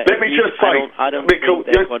 Let me just say, I don't think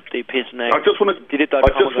that's what they Pasternak. I just want to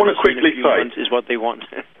quickly say is what they want.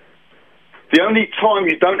 The only time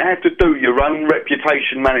you don't have to do your own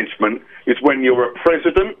reputation management is when you're a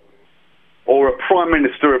president or a prime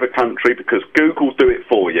minister of a country, because Google do it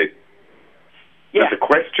for you. Yeah. There's a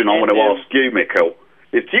question I want to ask you, Mikkel.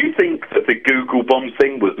 Do you think that the Google bomb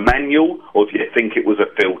thing was manual, or do you think it was a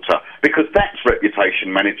filter? Because that's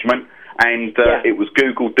reputation management, and it was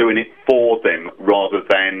Google doing it for them rather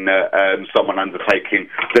than someone undertaking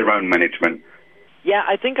their own management. Yeah,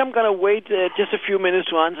 I think I'm going to wait just a few minutes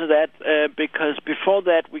to answer that, because before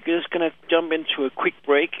that, we're just going to jump into a quick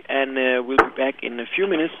break, and we'll be back in a few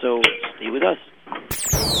minutes, so stay with us.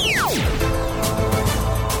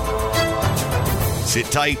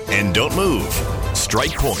 Sit tight and don't move.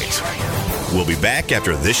 Strike Point. We'll be back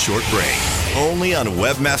after this short break, only on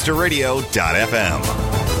webmasterradio.fm.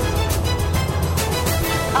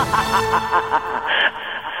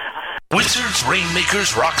 Wizards,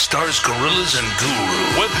 Rainmakers, Rockstars, Gorillas, and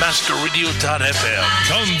Guru. WebmasterRadio.fm.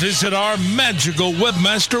 Come visit our magical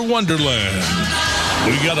Webmaster Wonderland.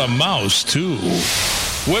 We got a mouse, too.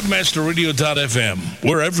 WebmasterRadio.fm.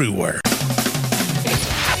 We're everywhere.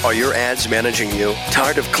 Are your ads managing you?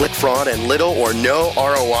 Tired of click fraud and little or no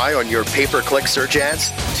ROI on your pay-per-click search ads?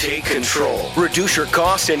 Take control. Reduce your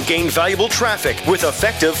costs and gain valuable traffic with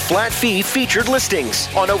effective flat-fee featured listings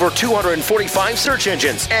on over 245 search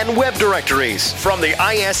engines and web directories from the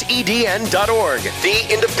ISEDN.org, the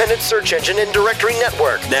independent search engine and directory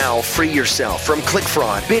network. Now free yourself from click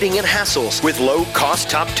fraud, bidding, and hassles with low-cost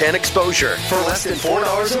top 10 exposure for less than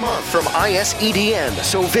 $4 a month from ISEDN.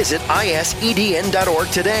 So visit ISEDN.org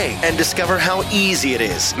today and discover how easy it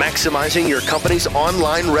is maximizing your company's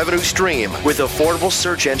online revenue stream with affordable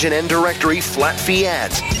search engine and directory flat fee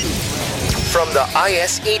ads from the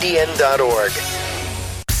ISEDN.org.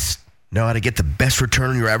 Know how to get the best return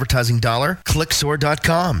on your advertising dollar?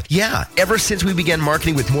 Clicksor.com. Yeah, ever since we began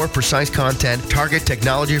marketing with more precise content, target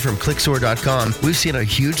technology from Clicksor.com, we've seen a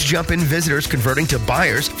huge jump in visitors converting to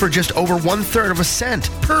buyers for just over 1/3 of a cent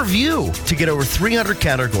per view. To get over 300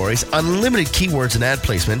 categories, unlimited keywords and ad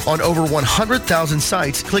placement on over 100,000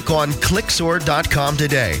 sites, click on Clicksor.com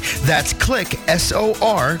today. That's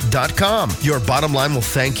clicksor.com. Your bottom line will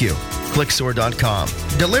thank you. Clicksor.com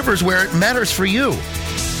delivers where it matters for you.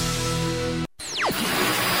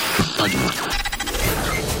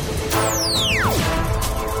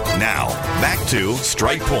 Now, back to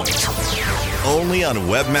Strike Point, only on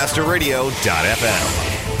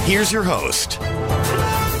webmasterradio.fm. Here's your host.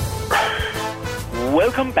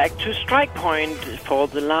 Welcome back to Strike Point for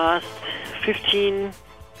the last 15,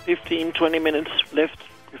 20 minutes left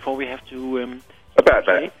before we have to... About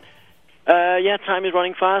that. Yeah, time is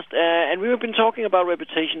running fast, and we've been talking about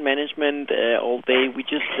reputation management all day. We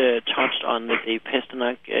just touched on the Dave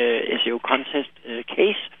Pasternak SEO contest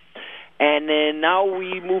case, and now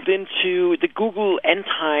we moved into the Google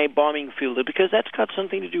anti-bombing filter, because that's got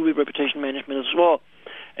something to do with reputation management as well.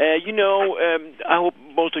 I hope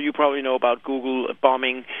most of you probably know about Google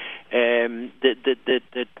bombing,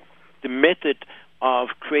 the method of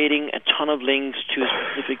creating a ton of links to a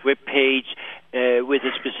specific web page with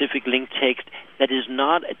a specific link text that is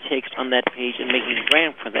not a text on that page and making it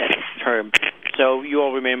rank for that term. So you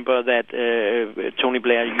all remember that Tony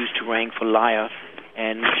Blair used to rank for liar,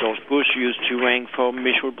 and George Bush used to rank for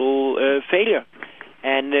miserable failure.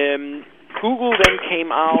 And Google then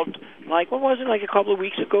came out, like a couple of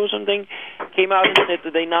weeks ago or something, came out and said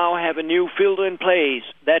that they now have a new filter in place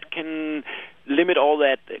that can limit all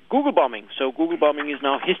that Google bombing. So Google bombing is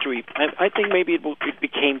now history. I think maybe it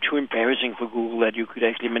became too embarrassing for Google that you could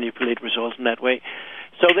actually manipulate results in that way.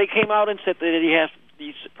 So they came out and said that he has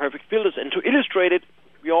these perfect filters. And to illustrate it,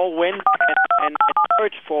 we all went and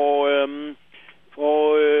searched for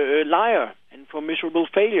liar and for miserable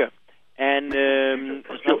failure. And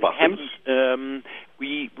as nothing happened,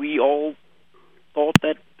 we all thought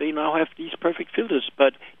that they now have these perfect filters.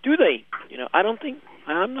 But do they? I don't think.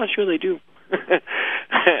 I'm not sure they do.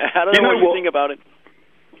 I don't know what you think about it.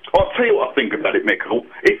 I'll tell you what I think about it, Mikkel.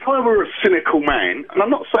 If I were a cynical man, and I'm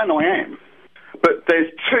not saying I am, but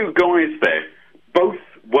there's two guys there, both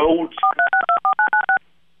world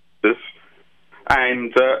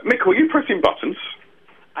and Mikkel, are you pressing buttons?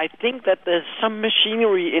 I think that there's some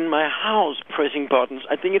machinery in my house pressing buttons.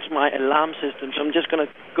 I think it's my alarm system, so I'm just going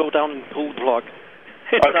to go down and pull the plug.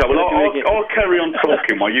 Okay, well, I'll carry on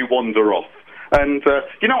talking while you wander off. And,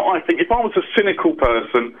 I think if I was a cynical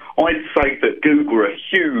person, I'd say that Google are a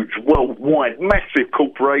huge, worldwide, massive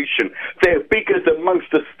corporation. They're bigger than most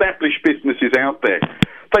established businesses out there.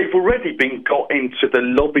 They've already been got into the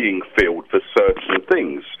lobbying field for certain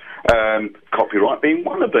things, copyright being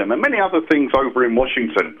one of them, and many other things over in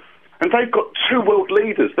Washington. And they've got two world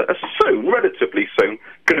leaders that are soon, relatively soon,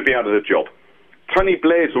 going to be out of the job. Tony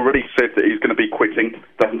Blair's already said that he's going to be quitting.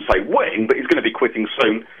 Doesn't say when, but he's going to be quitting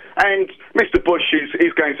soon. And Mr. Bush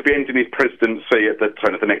is going to be ending his presidency at the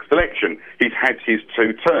turn of the next election. He's had his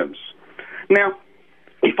 2 terms. Now,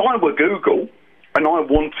 if I were Google and I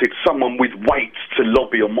wanted someone with weight to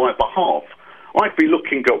lobby on my behalf, I'd be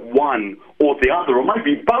looking at one or the other, or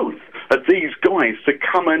maybe both, of these guys to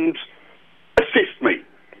come and assist me.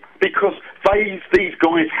 Because these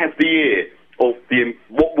guys have the ear of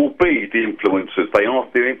what will be the influencers. They are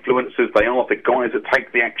the influencers. They are the guys that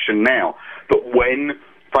take the action now. But when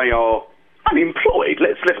they are unemployed,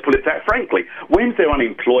 let's put it that frankly, when they're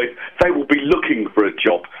unemployed, they will be looking for a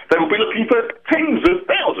job. They will be looking for tens of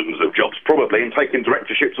thousands of jobs, probably, and taking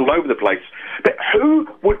directorships all over the place. But who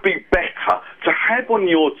would be better to have on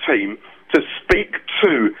your team to speak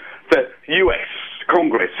to the US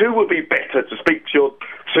Congress? Who would be better to speak to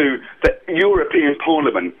the European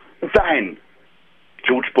Parliament than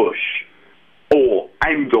George Bush or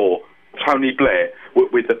Tony Blair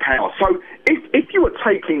with the power? So if you were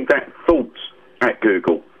taking that thought at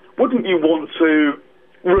Google, wouldn't you want to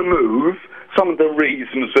remove some of the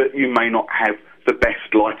reasons that you may not have the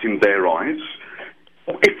best light in their eyes?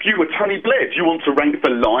 If you were Tony Blair, do you want to rank for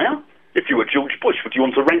liar? If you were George Bush, would you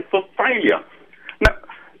want to rank for failure? Now,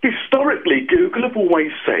 historically, Google have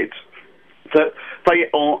always said that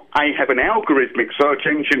they have an algorithmic search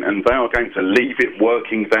engine and they are going to leave it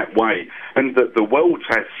working that way, and that the world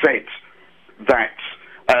has said that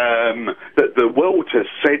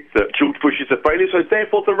George Bush is a failure, so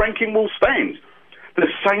therefore the ranking will stand. The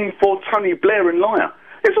same for Tony Blair and liar.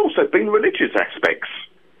 There's also been religious aspects.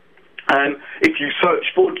 If you search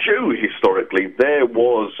for Jew historically, there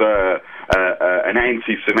was an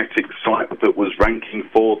anti-Semitic site that was ranking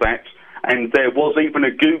for that, and there was even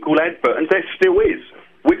a Google advert, and there still is.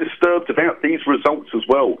 We're disturbed about these results as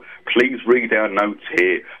well. Please read our notes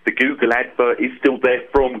here. The Google advert is still there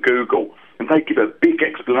from Google, and they give a big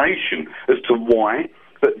explanation as to why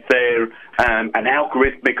that they're an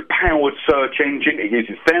algorithmic powered search engine. It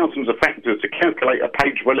uses thousands of factors to calculate a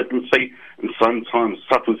page relevancy, and sometimes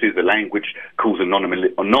subtleties of language cause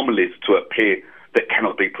anomalies to appear that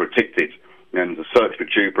cannot be predicted. And the search for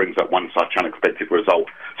Jew brings up one such unexpected result.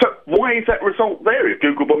 So why is that result there if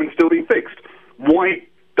Google bombing still being fixed? Why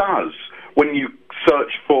does, when you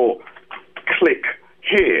search for click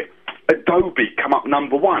here, Adobe come up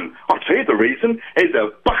number one? I'll tell you the reason. There's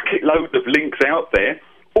a bucket load of links out there,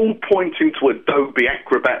 all pointing to Adobe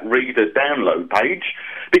Acrobat Reader download page,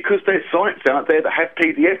 because there's sites out there that have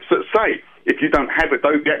PDFs that say, if you don't have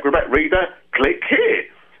Adobe Acrobat Reader, click here.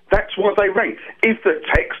 That's why they rank. Is the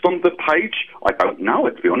text on the page? I don't know,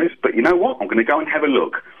 to be honest, but you know what? I'm going to go and have a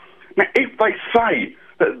look. Now, if they say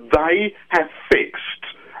that they have fixed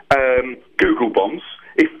Google bombs,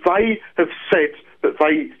 if they have said that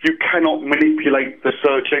you cannot manipulate the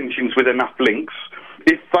search engines with enough links,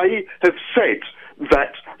 if they have said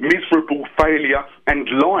that miserable, failure and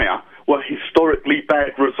liar were historically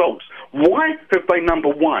bad results, why have they, number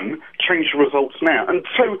one, changed the results now? And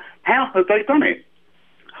two, how have they done it?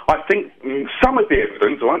 I think some of the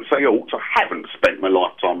evidence, I won't say all, 'cause I haven't spent my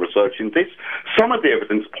lifetime researching this, some of the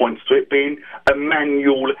evidence points to it being a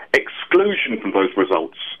manual exclusion from those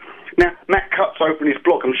results. Now, Matt Cutts opened his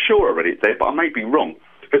blog, I'm sure I read it there, but I may be wrong,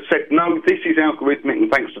 has said, no, this is algorithmic,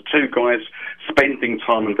 and thanks to two guys spending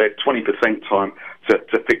time and their 20% time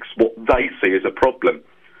to fix what they see as a problem.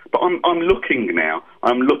 But I'm looking now,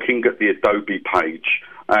 I'm looking at the Adobe page.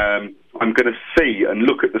 I'm going to see and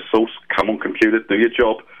look at the source, come on computer, do your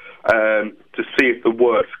job, to see if the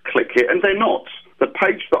words click here, and they're not. The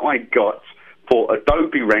page that I got for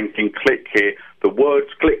Adobe ranking, click here, the words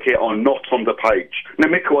click here are not on the page. Now,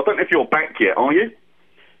 Mikkel, I don't know if you're back yet, are you?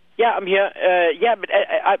 Yeah, I'm here. Yeah, but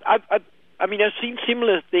I mean, I've seen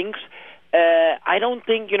similar things. I don't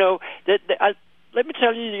think, let me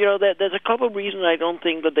tell you, that there's a couple of reasons I don't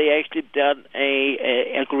think that they actually done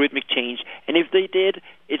a algorithmic change. And if they did,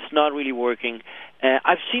 it's not really working.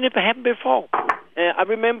 I've seen it happen before. I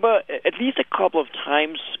remember at least a couple of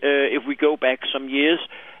times, if we go back some years,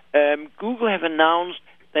 Google have announced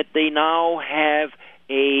that they now have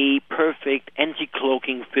a perfect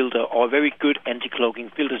anti-cloaking filter, or a very good anti-cloaking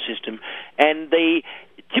filter system. And they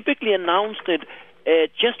typically announced it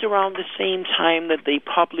just around the same time that they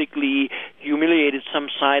publicly humiliated some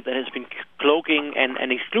site that has been cloaking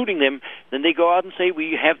and excluding them. Then they go out and say,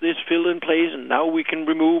 we have this filter in place, and now we can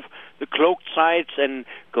remove the cloaked sites and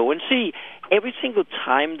go and see. Every single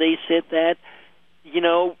time they said that,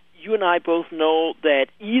 you and I both know that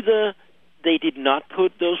either they did not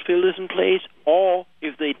put those filters in place, or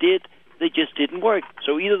if they did, they just didn't work.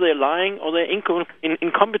 So either they're lying or they're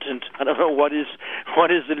incompetent. I don't know what is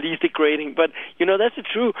the least degrading, but that's the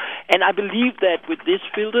truth. And I believe that with this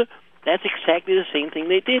filter, that's exactly the same thing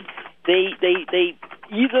they did. They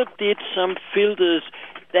either did some filters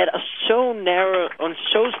that are so narrow and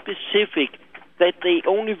so specific that they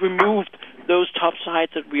only removed those top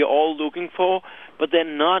sites that we are all looking for, but they're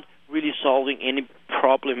not really solving any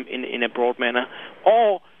problem in a broad manner,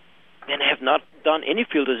 or then have not done any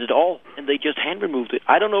filters at all, and they just hand removed it.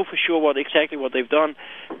 I don't know for sure exactly what they've done,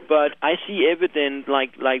 but I see evidence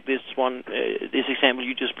like this one, this example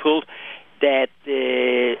you just pulled, that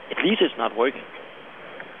at least it's not working.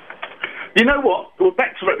 You know what? Well,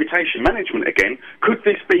 back to reputation management again. Could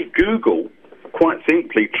this be Google, quite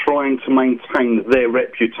simply, trying to maintain their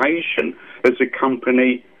reputation as a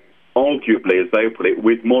company, arguably, as they put it,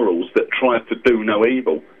 with morals that tries to do no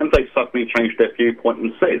evil, and they suddenly changed their viewpoint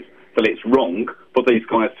and says that it's wrong for these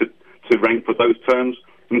guys to rank for those terms,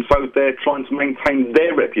 and so they're trying to maintain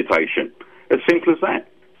their reputation. As simple as that.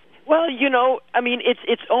 Well,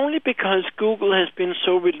 it's only because Google has been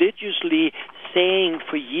so religiously saying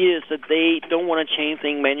for years that they don't want to change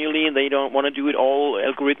things manually and they don't want to do it all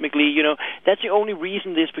algorithmically. That's the only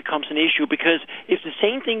reason this becomes an issue, because if the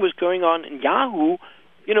same thing was going on in Yahoo,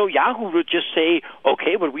 Yahoo would just say,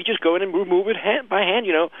 okay, but we just go in and remove it by hand.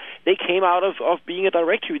 They came out of being a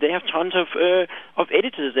directory. They have tons of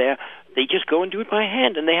editors there. They just go and do it by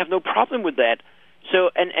hand, and they have no problem with that.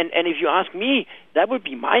 So, and if you ask me, that would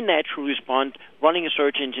be my natural response running a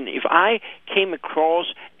search engine. If I came across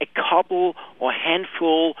a couple or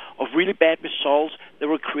handful of really bad results that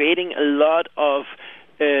were creating a lot of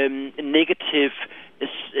negative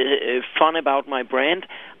fun about my brand,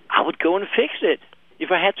 I would go and fix it. If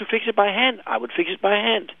I had to fix it by hand, I would fix it by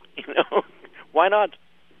hand. Why not?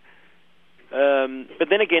 But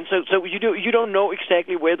then again, so you don't know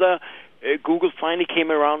exactly whether Google finally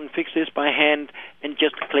came around and fixed this by hand and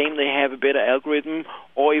just claim they have a better algorithm,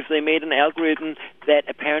 or if they made an algorithm that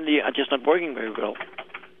apparently are just not working very well.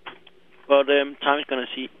 But time's going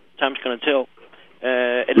to tell.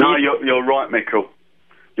 You're right, Mikkel.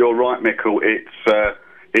 You're right, Mikkel.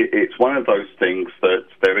 It's one of those things that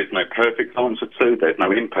there is no perfect answer to, there's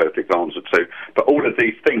no imperfect answer to, but all of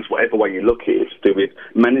these things, whatever way you look at it, is to do with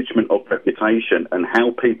management of reputation and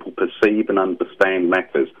how people perceive and understand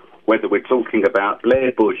matters. Whether we're talking about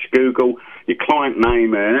Blair Bush, Google, your client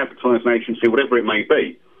name, an advertising agency, whatever it may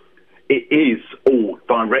be, it is all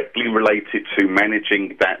directly related to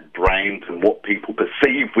managing that brand and what people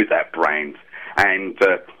perceive with that brand. And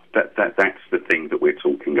that's the thing that we're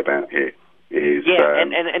talking about here. is...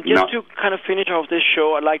 and just to kind of finish off this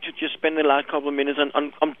show, I'd like to just spend the last couple of minutes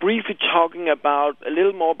on briefly talking about a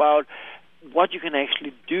little more about what you can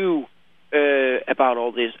actually do about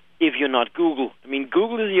all this if you're not Google. I mean,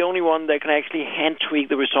 Google is the only one that can actually hand-tweak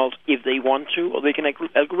the results if they want to, or they can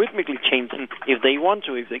algorithmically change them if they want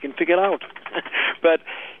to, if they can figure it out. But,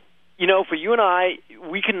 you know, for you and I,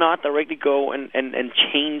 we cannot directly go and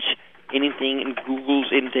change anything in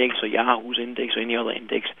Google's index or Yahoo's index or any other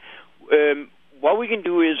index. What we can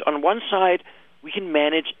do is, on one side, we can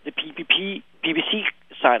manage the PPC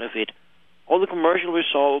side of it. All the commercial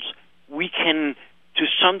results, we can, to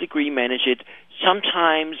some degree, manage it.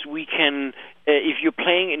 Sometimes we can, if you're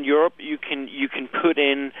playing in Europe, you can put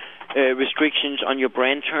in restrictions on your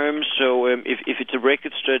brand terms. So if it's a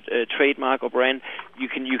registered trademark or brand, you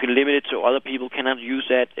can limit it so other people cannot use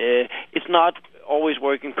that. It's not always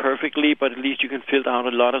working perfectly, but at least you can filter out a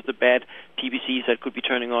lot of the bad PPCs that could be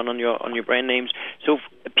turning on your brand names. So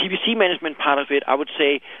PPC management part of it, I would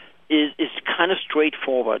say, is kind of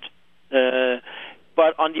straightforward.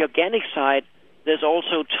 But on the organic side, there's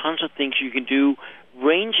also tons of things you can do,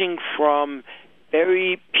 ranging from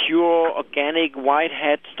very pure organic white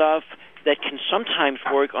hat stuff that can sometimes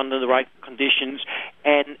work under the right conditions,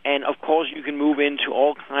 and of course you can move into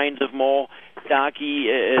all kinds of more darky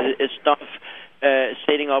stuff,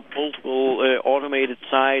 setting up multiple automated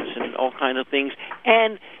sites and all kinds of things.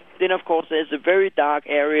 And then of course there's a very dark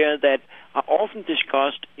area that are often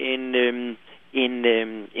discussed in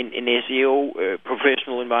SEO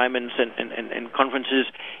professional environments and conferences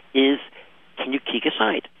is, can you kick a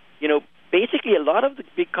site? You know, basically a lot of the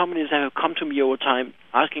big companies that have come to me over time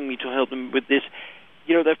asking me to help them with this,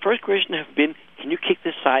 you know, their first question have been, can you kick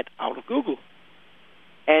this site out of Google?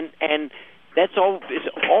 And that's all is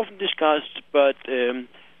often discussed, but and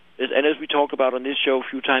as we talked about on this show a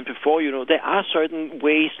few times before, you know, there are certain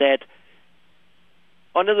ways that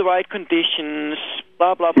under the right conditions,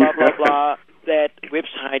 blah, blah, blah, blah, blah, that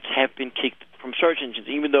websites have been kicked from search engines,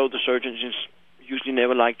 even though the search engines usually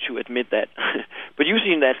never like to admit that. But you've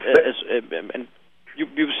seen that, and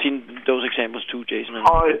you've seen those examples too, Jason.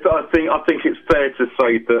 I think it's fair to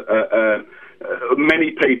say that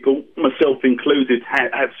many people, myself included,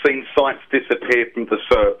 have seen sites disappear from the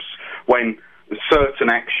SERPs when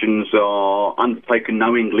certain actions are undertaken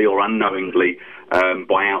knowingly or unknowingly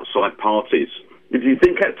by outside parties. Do you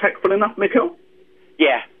think that's tactful enough, Mikkel?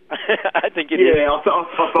 Yeah. I think it is. Yeah, I think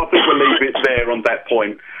we'll leave it there on that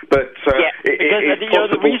point. But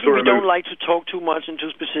the reason we don't like to talk too much and too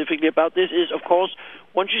specifically about this is, of course,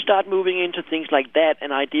 once you start moving into things like that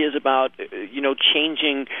and ideas about,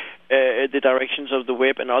 changing the directions of the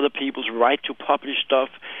web and other people's right to publish stuff,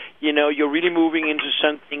 you're really moving into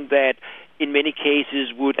something that in many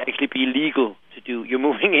cases would actually be legal to do. You're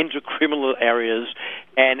moving into criminal areas,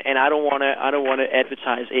 and I don't want to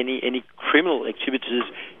advertise any criminal activities.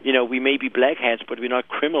 We may be black hats, but we're not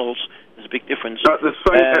criminals. There's a big difference. At the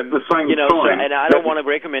same time, and I don't want to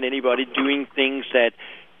recommend anybody doing things that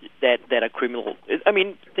are criminal. I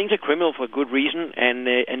mean, things are criminal for a good reason, and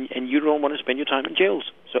you don't want to spend your time in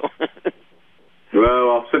jails. So.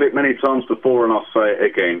 Well, I've said it many times before, and I'll say it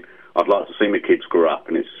again. I'd like to see my kids grow up,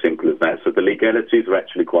 and it's as simple as that. So the legalities are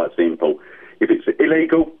actually quite simple. If it's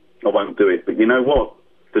illegal, I won't do it. But you know what?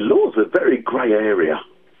 The law's a very grey area.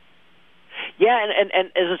 Yeah, and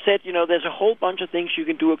as I said, there's a whole bunch of things you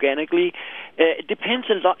can do organically. It depends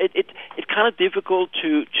a lot. It's kind of difficult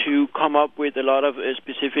to come up with a lot of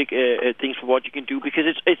specific things for what you can do, because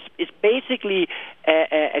it's basically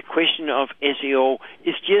a question of SEO.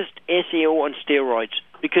 It's just SEO on steroids.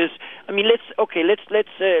 Because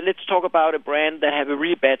let's talk about a brand that have a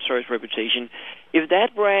really bad search reputation. If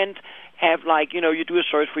that brand have you do a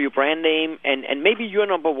search for your brand name, and maybe you're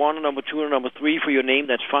number 1 or number 2 or number 3 for your name,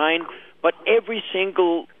 that's fine. But every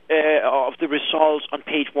single of the results on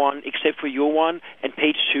page 1, except for your one, and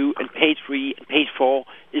page 2, and page 3, and page 4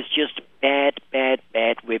 is just bad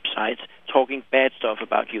websites talking bad stuff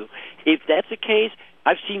about you. If that's the case,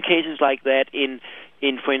 I've seen cases like that in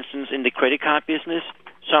for instance, in the credit card business.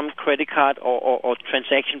 Some credit card or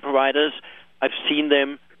transaction providers, I've seen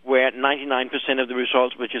them where 99% of the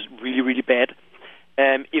results were just really, really bad.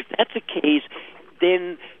 If that's the case,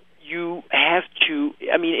 then you have to,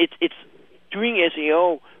 it's doing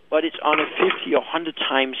SEO, but it's on a 50 or 100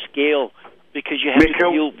 times scale, because you have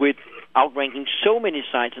to deal with outranking so many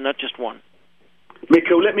sites and not just one.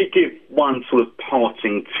 Mikkel, let me give one sort of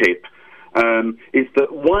parting tip. Is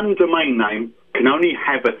that one domain name can only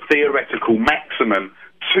have a theoretical maximum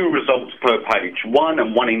 2 results per page, 1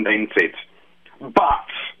 and 1 indented. But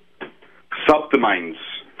subdomains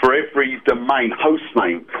For every domain, host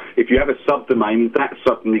name, if you have a subdomain, that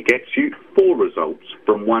suddenly gets you 4 results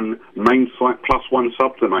from one main site plus one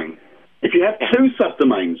subdomain. If you have 2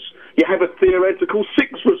 subdomains, you have a theoretical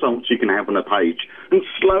 6 results you can have on a page. And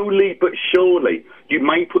slowly but surely, you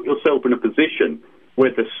may put yourself in a position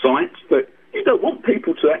where the sites that you don't want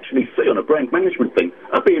people to actually see on a brand management thing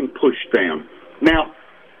are being pushed down. Now,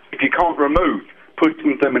 if you can't remove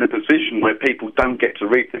putting them in a position where people don't get to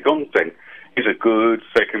read the content, is a good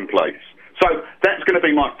second place. So that's going to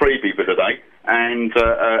be my freebie for today. And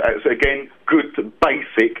it's, again, good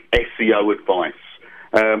basic SEO advice.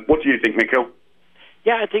 What do you think, Mikkel?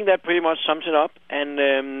 Yeah, I think that pretty much sums it up.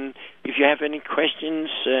 And if you have any questions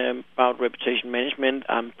about reputation management,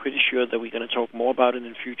 I'm pretty sure that we're going to talk more about it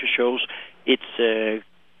in future shows. It's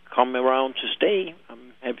come around to stay,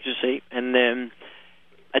 I'm happy to say. And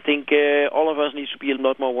I think all of us need to be a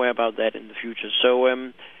lot more aware about that in the future. So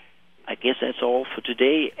I guess that's all for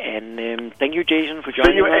today. And thank you, Jason, for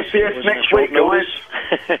joining us. See you at SES next week,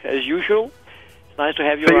 guys. As usual. It's nice to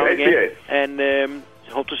have you around again. And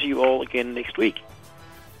hope to see you all again next week.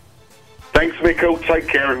 Thanks, Mikkel. Take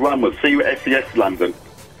care, everyone. We'll see you at SES London.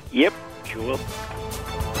 Yep, sure.